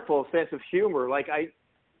wonderful sense of humor. Like I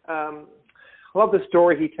love the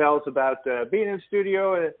story he tells about being in the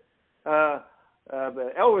studio and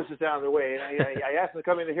Elvis is down the way. And I asked him to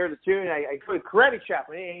come in to hear the tune. I karate chop.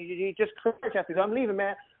 And he just karate chopped. He said, I'm leaving,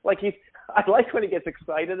 man. I like when he gets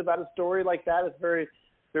excited about a story like that. It's very,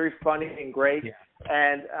 very funny and great. Yeah.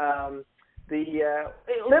 And the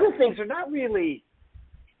little things are not really,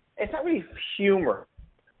 it's not really humor.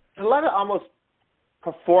 There's a lot of almost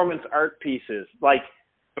performance art pieces, like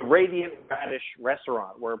the Radiant Radish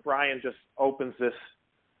restaurant, where Brian just opens this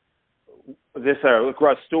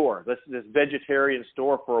store, this vegetarian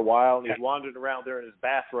store for a while, and he's wandering around there in his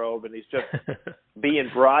bathrobe, and he's just being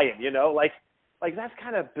Brian, like that's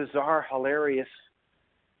kind of bizarre, hilarious,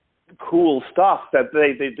 cool stuff that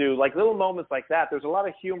they do, like little moments like that. There's a lot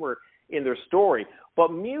of humor in their story,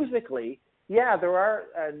 but musically. Yeah, there are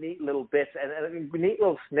neat little bits and neat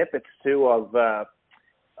little snippets too of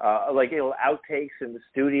like outtakes in the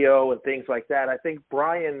studio and things like that. I think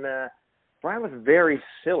Brian was very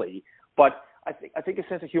silly, but I think his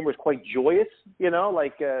sense of humor is quite joyous.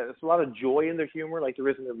 Like there's a lot of joy in their humor, like there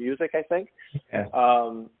is in their music. I think. Yeah.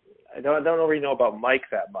 I don't really know about Mike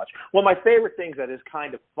that much. One of my favorite things that is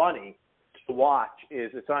kind of funny to watch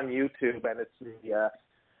is it's on YouTube, and it's the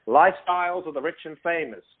Lifestyles of the Rich and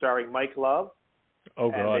Famous, starring Mike Love. Oh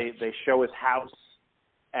God! And they show his house,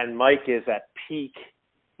 and Mike is at peak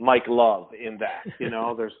Mike Love in that.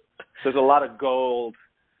 There's a lot of gold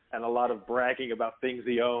and a lot of bragging about things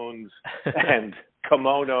he owns and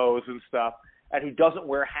kimonos and stuff, and he doesn't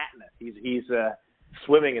wear a hat in it. He's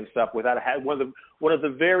swimming and stuff without a hat. One of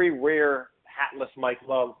the very rare hatless Mike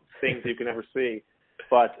Love things you can ever see.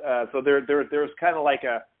 But so there's kind of like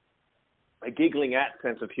a giggling at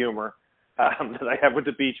sense of humor that I have with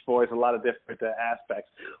the Beach Boys, a lot of different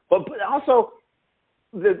aspects. But also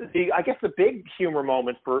I guess the big humor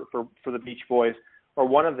moment for the Beach Boys, or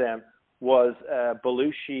one of them, was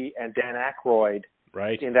Belushi and Dan Aykroyd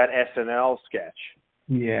in that SNL sketch.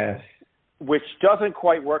 Yes. Which doesn't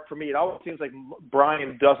quite work for me. It always seems like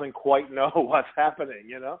Brian doesn't quite know what's happening,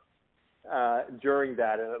 during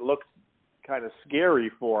that. And it looks kind of scary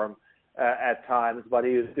for him at times, but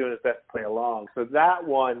he was doing his best to play along. So that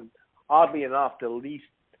one, oddly enough, the least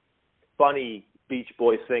funny Beach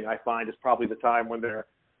Boys thing I find is probably the time when they're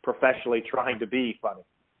professionally trying to be funny.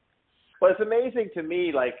 But it's amazing to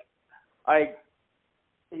me, like, I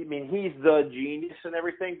mean, he's the genius and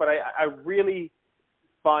everything, but I really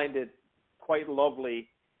find it quite lovely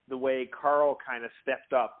the way Carl kind of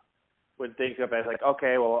stepped up when things got bad. Like,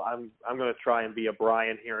 okay, well, I'm going to try and be a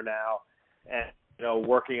Brian here now, and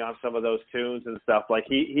working on some of those tunes and stuff. Like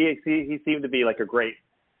he seemed to be like a great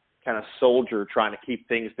kind of soldier trying to keep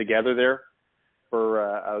things together there for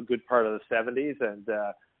a good part of the 70s, and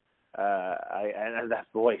that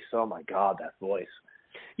voice. Oh my God, that voice!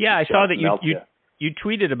 Yeah, I saw that you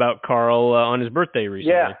tweeted about Carl on his birthday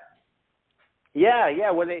recently.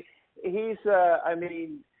 Yeah. When he's, I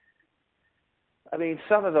mean,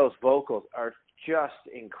 some of those vocals are just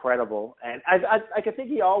incredible, and I think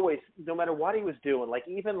he always, no matter what he was doing, like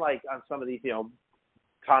even like on some of these,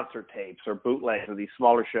 concert tapes or bootlegs or these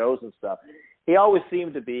smaller shows and stuff, he always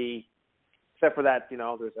seemed to be, except for that,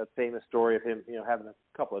 there's that famous story of him, having a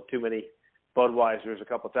couple of too many Budweisers a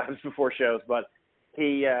couple of times before shows, but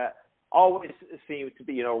he always seemed to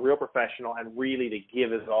be, real professional and really to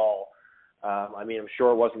give his all. I'm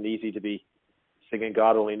sure it wasn't easy to be singing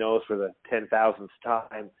God Only Knows for the 10,000th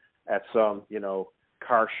time at some,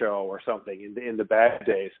 car show or something in the bad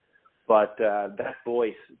days. But that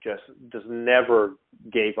voice just never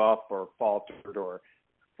gave up or faltered or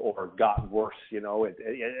got worse. Some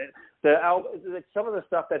of the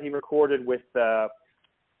stuff that he recorded with, what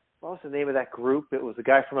was the name of that group? It was a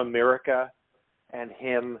guy from America and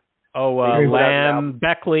him. Oh, Lamb,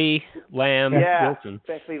 Beckley, Lamb, Wilson.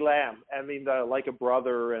 Beckley, Lamb. Like a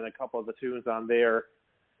Brother and a couple of the tunes on there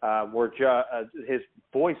were his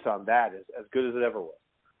voice on that is as good as it ever was.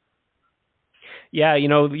 Yeah,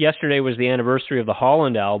 yesterday was the anniversary of the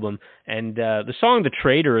Holland album, and the song "The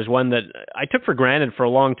Traitor" is one that I took for granted for a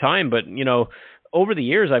long time, but over the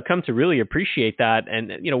years I've come to really appreciate that.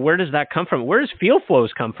 And where does that come from? Where does Feel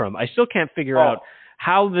Flows come from? I still can't figure out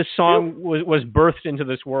how this song was birthed into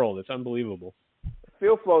this world. It's unbelievable.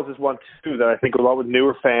 Feel Flows is one too that I think a lot with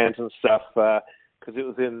newer fans and stuff, because it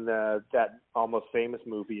was in that Almost Famous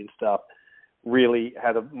movie and stuff, really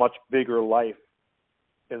had a much bigger life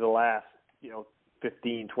in the last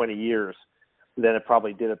 15, 20 years than it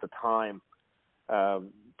probably did at the time.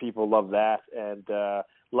 People love that. And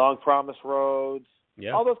Long Promised Roads,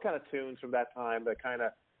 all those kind of tunes from that time that kind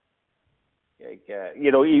of,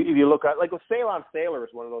 if you look at, like with Sail on Sailor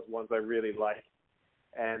is one of those ones I really like.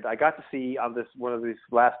 And I got to see on one of these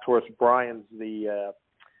last tours, Brian's the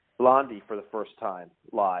Blondie for the first time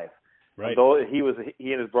live. Right. Though he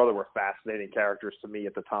and his brother were fascinating characters to me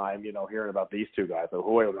at the time, hearing about these two guys. So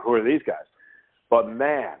who are these guys? But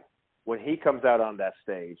man, when he comes out on that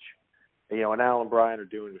stage, and Al and Brian are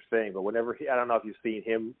doing their thing, but whenever I don't know if you've seen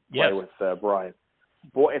him play with Brian,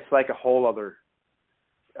 boy, it's like a whole other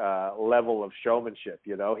level of showmanship.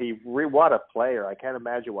 What a player! I can't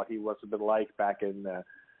imagine what he must have been like back in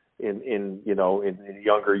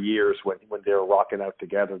younger years when they were rocking out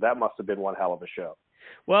together. That must have been one hell of a show.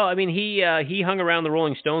 Well, he hung around the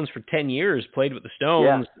Rolling Stones for 10 years, played with the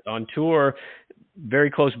Stones on tour,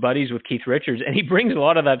 very close buddies with Keith Richards, and he brings a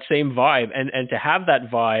lot of that same vibe. And to have that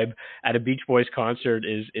vibe at a Beach Boys concert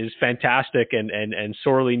is fantastic and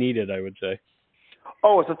sorely needed, I would say.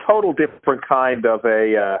 Oh, it's a total different kind of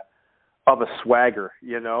of a swagger,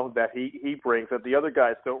 that he brings that the other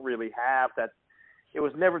guys don't really have. That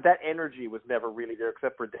that energy was never really there,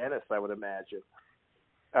 except for Dennis, I would imagine.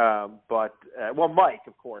 But Mike,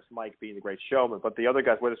 of course, Mike being the great showman, but the other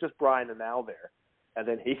guys, when it's just Brian and Al there, and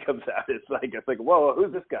then he comes out, it's like, whoa,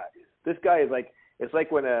 who's this guy? This guy is like, it's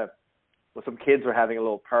like when some kids are having a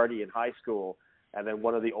little party in high school, and then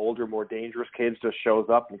one of the older, more dangerous kids just shows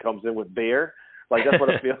up and comes in with beer. Like, that's what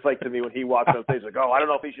it feels like to me when he walks on stage. Like, I don't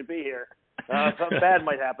know if he should be here. Something bad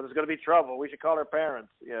might happen. There's going to be trouble. We should call our parents.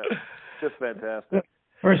 Yeah, just fantastic.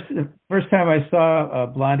 First time I saw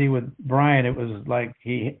Blondie with Brian, it was like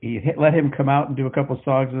he let him come out and do a couple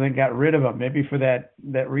songs and then got rid of him. Maybe for that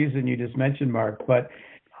reason you just mentioned, Mark. But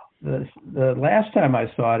the last time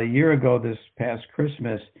I saw it, a year ago, this past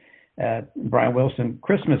Christmas, at Brian Wilson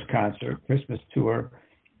Christmas tour,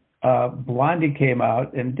 Blondie came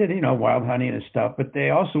out and did, Wild Honey and stuff, but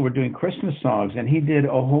they also were doing Christmas songs, and he did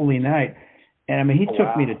 "Oh Holy Night," and I mean, he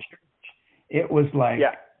took me to church. It was like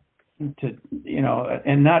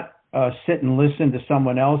and not sit and listen to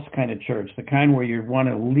someone else kind of church, the kind where you want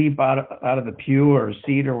to leap out of the pew or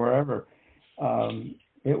seat or wherever.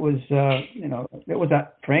 It was,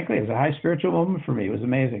 frankly, it was a high spiritual moment for me. It was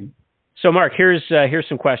amazing. So, Mark, here's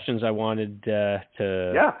some questions I wanted to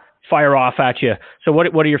fire off at you. So,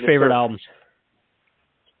 what are your favorite albums?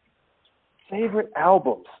 Favorite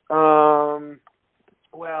albums? Well,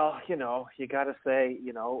 you got to say,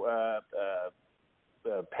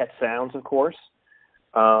 Pet Sounds, of course.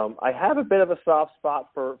 I have a bit of a soft spot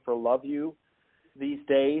for Love You these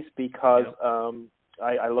days because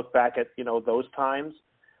I look back at those times.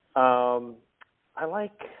 I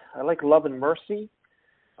like Love and Mercy.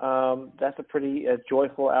 That's a pretty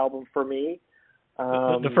joyful album for me.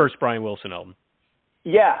 The first Brian Wilson album.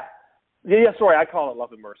 Yeah. Sorry, I call it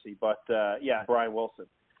Love and Mercy, but Brian Wilson.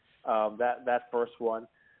 That first one,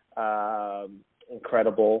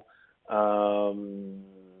 incredible. I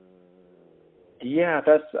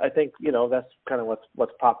think that's kind of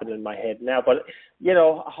what's popping in my head now. But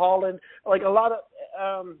Holland, like a lot of,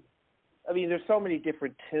 there's so many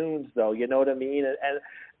different tunes, though. You know what I mean?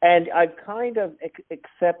 And I've kind of,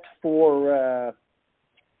 except for,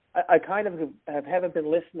 I kind of haven't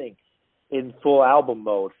been listening in full album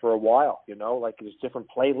mode for a while. Like there's different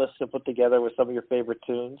playlists to put together with some of your favorite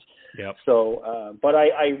tunes. Yep. So, but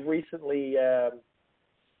I recently.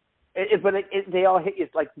 They all hit.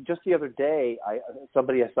 It's like just the other day,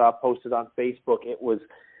 somebody I saw posted on Facebook. It was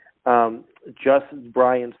just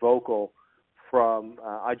Brian's vocal from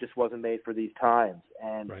 "I Just Wasn't Made for These Times,"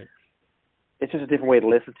 and it's just a different way to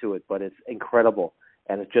listen to it, but it's incredible,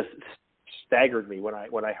 and it just staggered me when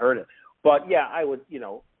I heard it. But yeah, I would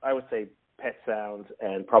say Pet Sounds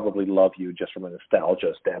and probably Love You, just from a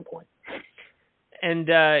nostalgia standpoint. And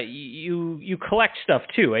you collect stuff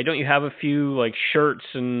too, right? Don't you have a few like shirts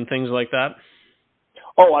and things like that?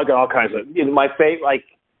 Oh, I got all kinds of. My favorite, like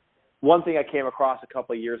one thing I came across a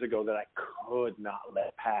couple of years ago that I could not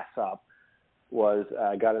let pass up was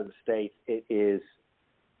I got in the States. It is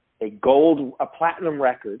a platinum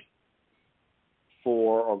record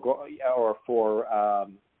for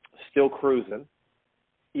Still Cruising.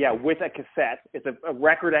 Yeah, with a cassette. It's a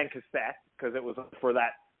record and cassette because it was for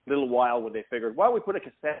that little while when they figured, why don't we put a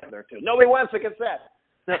cassette in there too? Nobody wants a cassette.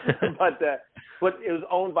 but it was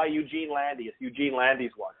owned by Eugene Landy. It's Eugene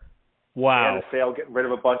Landy's one. Wow. He had a sale getting rid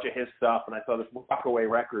of a bunch of his stuff, and I saw this Rockaway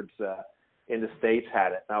Records in the States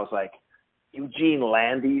had it. And I was like, Eugene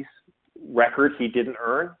Landy's record he didn't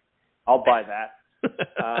earn? I'll buy that.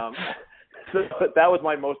 So that was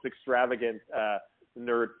my most extravagant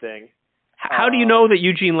nerd thing. How do you know that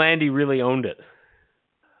Eugene Landy really owned it?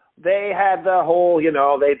 They had the whole,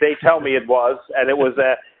 they tell me it was, and it was,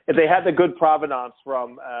 they had the good provenance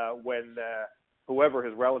from when whoever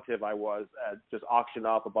his relative I was just auctioned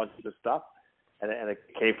off a bunch of the stuff, and it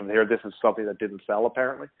came from there. This is something that didn't sell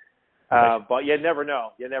apparently, but you never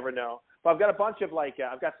know. But I've got a bunch of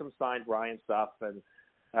I've got some signed Brian stuff and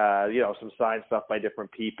some signed stuff by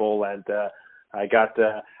different people, and I've got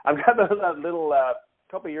a little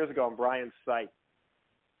couple of years ago on Brian's site.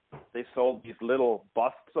 They sold these little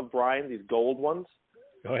busts of Brian, these gold ones.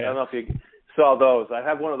 Oh, yeah. I don't know if you saw those. I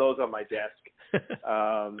have one of those on my desk.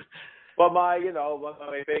 But my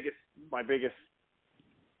biggest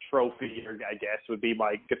trophy, I guess, would be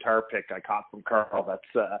my guitar pick I caught from Carl.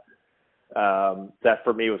 That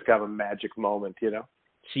for me was kind of a magic moment, So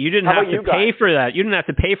you didn't have to pay for that. You didn't have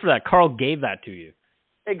to pay for that. Carl gave that to you.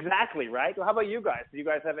 Exactly, right? Well, how about you guys? Do you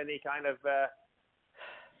guys have any kind of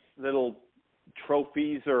little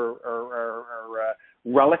trophies or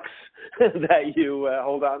relics that you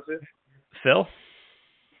hold on to? Phil?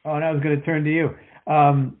 Oh, and I was going to turn to you.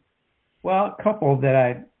 Well, a couple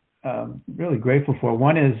that I'm really grateful for.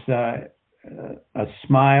 One is a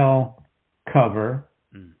Smile cover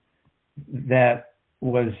that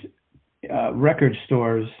was record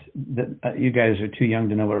stores. That you guys are too young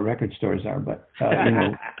to know what record stores are, but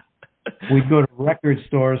we'd go to record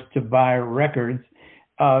stores to buy records.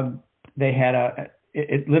 They had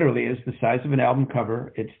it literally is the size of an album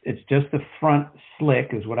cover. It's just the front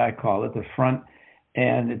slick is what I call it, the front,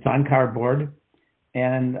 and it's on cardboard.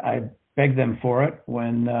 And I begged them for it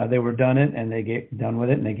when they were done with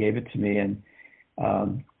it, and they gave it to me. And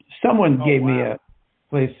someone gave me a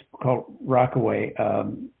place called Rockaway,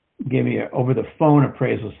 gave me over the phone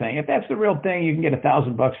appraisal saying, if that's the real thing, you can get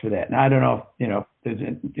 $1,000 for that. And I don't know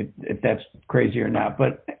if that's crazy or not,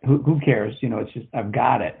 but who cares? It's just, I've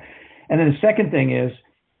got it. And then the second thing is,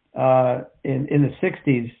 in the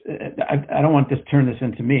 60s, I don't want to turn this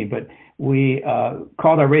into me, but we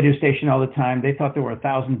called our radio station all the time. They thought there were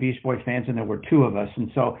 1,000 Beach Boy fans, and there were 2 of us.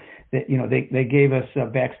 And so, they gave us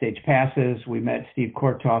backstage passes. We met Steve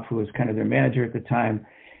Kortoff, who was kind of their manager at the time.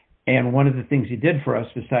 And one of the things he did for us,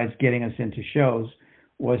 besides getting us into shows,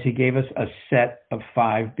 was he gave us a set of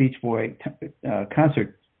 5 Beach Boy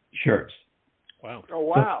concert shirts. Wow. Oh,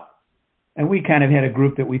 wow. And we kind of had a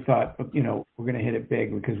group that we thought, we're going to hit it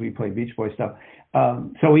big because we play Beach Boy stuff.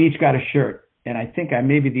 So we each got a shirt. And I think I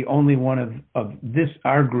may be the only one of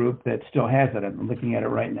our group that still has it. I'm looking at it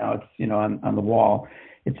right now. It's, on the wall.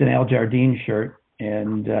 It's an Al Jardine shirt.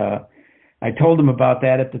 And I told him about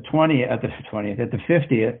that at the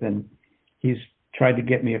 50th. And he's tried to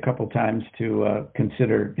get me a couple times to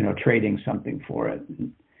consider, trading something for it.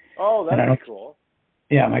 Oh, that's cool.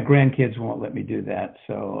 Yeah, my grandkids won't let me do that.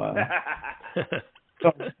 So,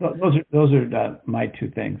 so those are my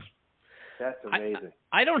 2 things. That's amazing.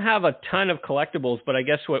 I don't have a ton of collectibles, but I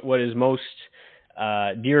guess what is most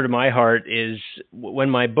dear to my heart is when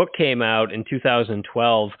my book came out in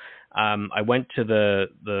 2012. I went to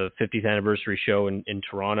the 50th anniversary show in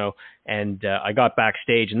Toronto, and I got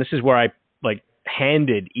backstage, and this is where I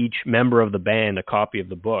handed each member of the band a copy of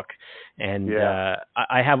the book. And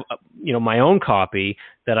I have, my own copy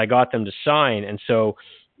that I got them to sign. And so,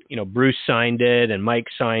 Bruce signed it, and Mike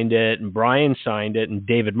signed it, and Brian signed it, and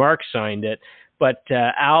David Marks signed it. But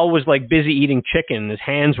Al was busy eating chicken. His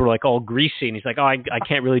hands were all greasy, and he's like, "Oh, I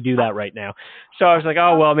can't really do that right now." So I was like,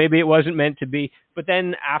 "Oh, well, maybe it wasn't meant to be." But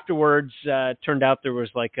then afterwards, turned out there was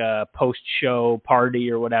a post-show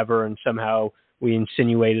party or whatever, and somehow we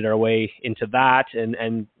insinuated our way into that,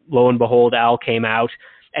 and lo and behold, Al came out,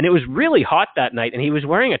 and it was really hot that night, and he was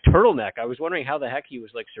wearing a turtleneck. I was wondering how the heck he was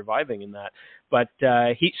surviving in that. But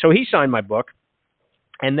he signed my book,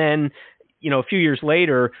 and then a few years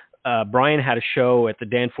later, Brian had a show at the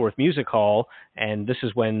Danforth Music Hall, and this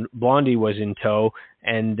is when Blondie was in tow,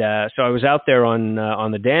 and so I was out there on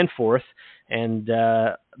the Danforth, and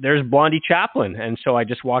there's Blondie Chaplin, and so I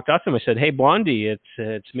just walked up to him. I said, "Hey, Blondie,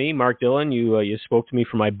 it's me, Mark Dillon. You spoke to me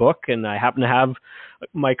for my book, and I happen to have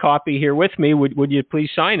my copy here with me. Would you please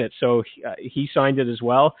sign it?" So he signed it as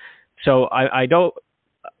well. So I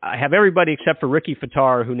have everybody except for Ricky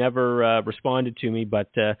Fataar, who never responded to me. But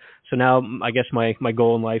so now I guess my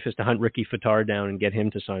goal in life is to hunt Ricky Fataar down and get him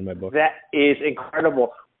to sign my book. That is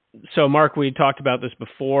incredible. So, Mark, we talked about this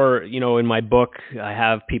before. In my book, I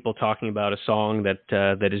have people talking about a song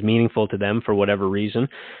that is meaningful to them for whatever reason,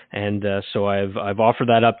 and so I've offered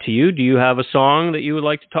that up to you. Do you have a song that you would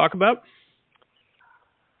like to talk about?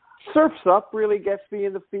 Surf's Up really gets me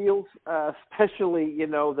in the feels, especially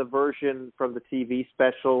the version from the TV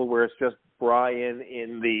special where it's just Brian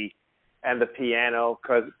and the piano.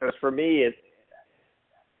 Because for me, it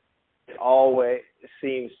always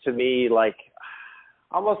seems to me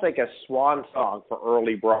almost like a swan song for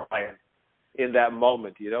early Brian in that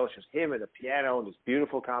moment. It's just him and the piano and this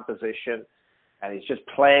beautiful composition, and he's just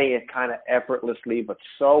playing it kind of effortlessly, but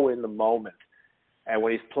so in the moment. And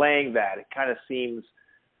when he's playing that, it kind of seems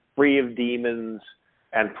free of demons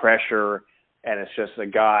and pressure, and it's just a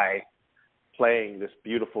guy playing this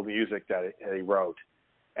beautiful music that he wrote.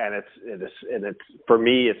 And it's for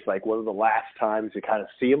me, it's one of the last times you kind of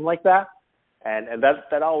see him like that, and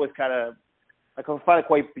that always kind of, I can find it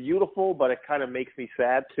quite beautiful, but it kind of makes me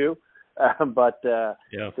sad too.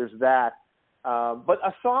 There's that. But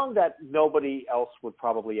a song that nobody else would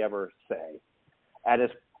probably ever say, and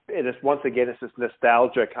it's once again, it's this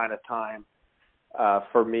nostalgia kind of time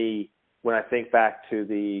for me when I think back to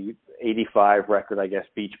the '85 record, I guess,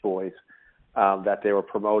 Beach Boys, that they were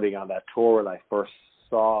promoting on that tour when I first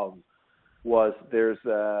saw them. There's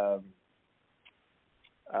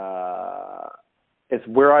it's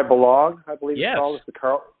Where I Belong, I believe it's called. It's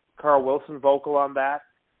the Carl Wilson vocal on that.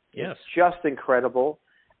 Yes. It's just incredible.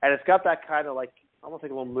 And it's got that kind of like, almost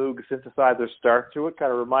like a little Moog synthesizer start to it.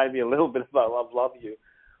 Kind of remind me a little bit of I Love You.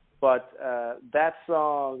 But that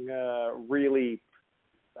song really,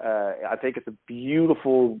 I think it's a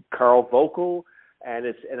beautiful Carl vocal, and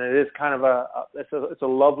it is kind of it's a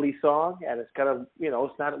lovely song, and it's kind of,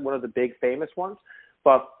 it's not one of the big famous ones,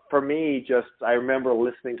 but for me, I remember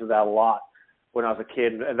listening to that a lot when I was a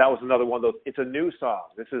kid, and that was another one of those. It's a new song.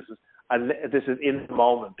 This is in the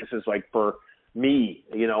moment. This is like for me,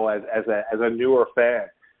 as a newer fan,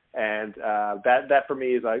 and that for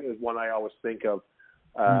me is one I always think of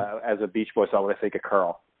as a Beach Boys song when I think of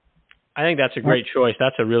Carl. I think that's a great choice.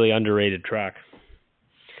 That's a really underrated track.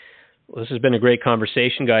 Well, this has been a great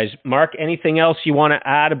conversation, guys. Mark, anything else you want to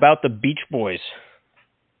add about the Beach Boys?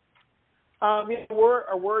 A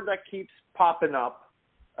word that keeps popping up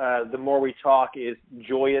the more we talk is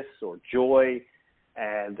joyous or joy.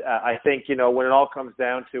 And I think, when it all comes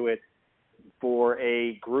down to it, for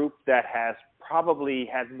a group that has probably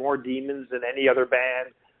had more demons than any other band,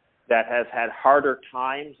 that has had harder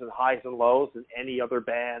times and highs and lows than any other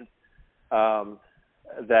band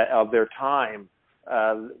that of their time,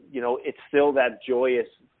 it's still that joyous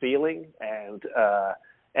feeling, and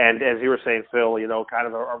as you were saying, Phil, kind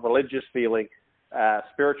of a religious feeling,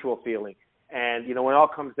 spiritual feeling. And when it all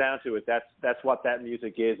comes down to it, that's what that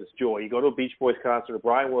music is. It's joy. You go to a Beach Boys concert, a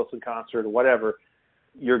Brian Wilson concert, or whatever,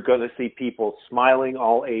 you're going to see people smiling,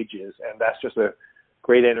 all ages, and that's just a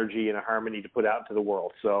great energy and a harmony to put out into the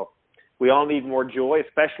world. So we all need more joy,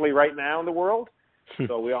 especially right now in the world.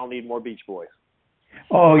 So we all need more Beach Boys.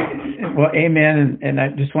 Oh, well, amen. And I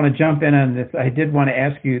just want to jump in on this. I did want to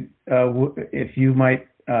ask you if you might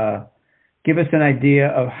give us an idea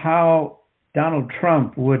of how Donald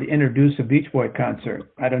Trump would introduce a Beach Boy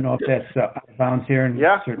concert. I don't know if that's out of bounds here. And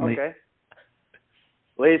certainly. Okay.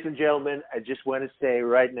 Ladies and gentlemen, I just want to say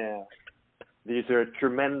right now, these are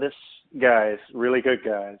tremendous guys, really good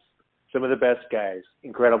guys, some of the best guys,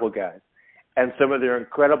 incredible guys. And some of their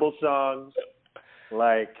incredible songs,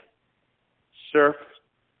 like surf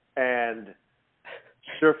and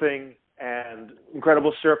surfing and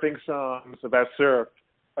incredible surfing songs about surf,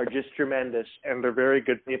 are just tremendous, and they're very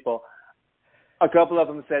good people. A couple of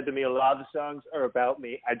them said to me, a lot of the songs are about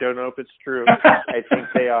me. I don't know if it's true. I think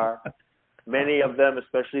they are. Many of them,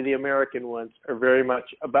 especially the American ones, are very much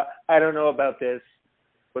about, I don't know about this,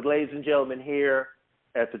 but ladies and gentlemen, here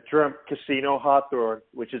at the Trump Casino Hawthorne,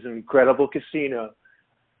 which is an incredible casino,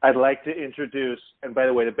 I'd like to introduce, and by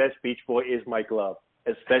the way, the best Beach Boy is Mike Love,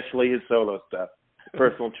 especially his solo stuff,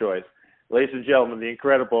 personal choice. Ladies and gentlemen, the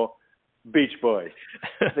incredible Beach Boys.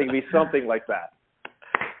 I think it'd be something like that.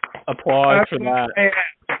 Applause for that.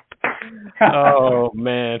 Oh,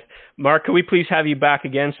 man. Mark, can we please have you back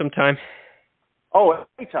again sometime? Oh,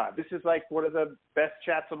 anytime. This is like one of the best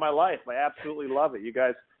chats of my life. I absolutely love it. You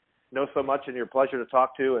guys know so much, and you're a pleasure to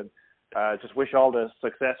talk to, and just wish all the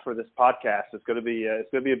success for this podcast. It's going to be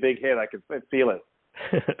a big hit. I can feel it.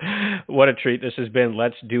 What a treat this has been.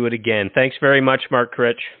 Let's do it again. Thanks very much, Mark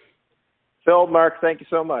Critch. Phil, Mark, thank you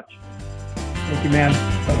so much. Thank you, man.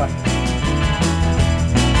 Bye-bye.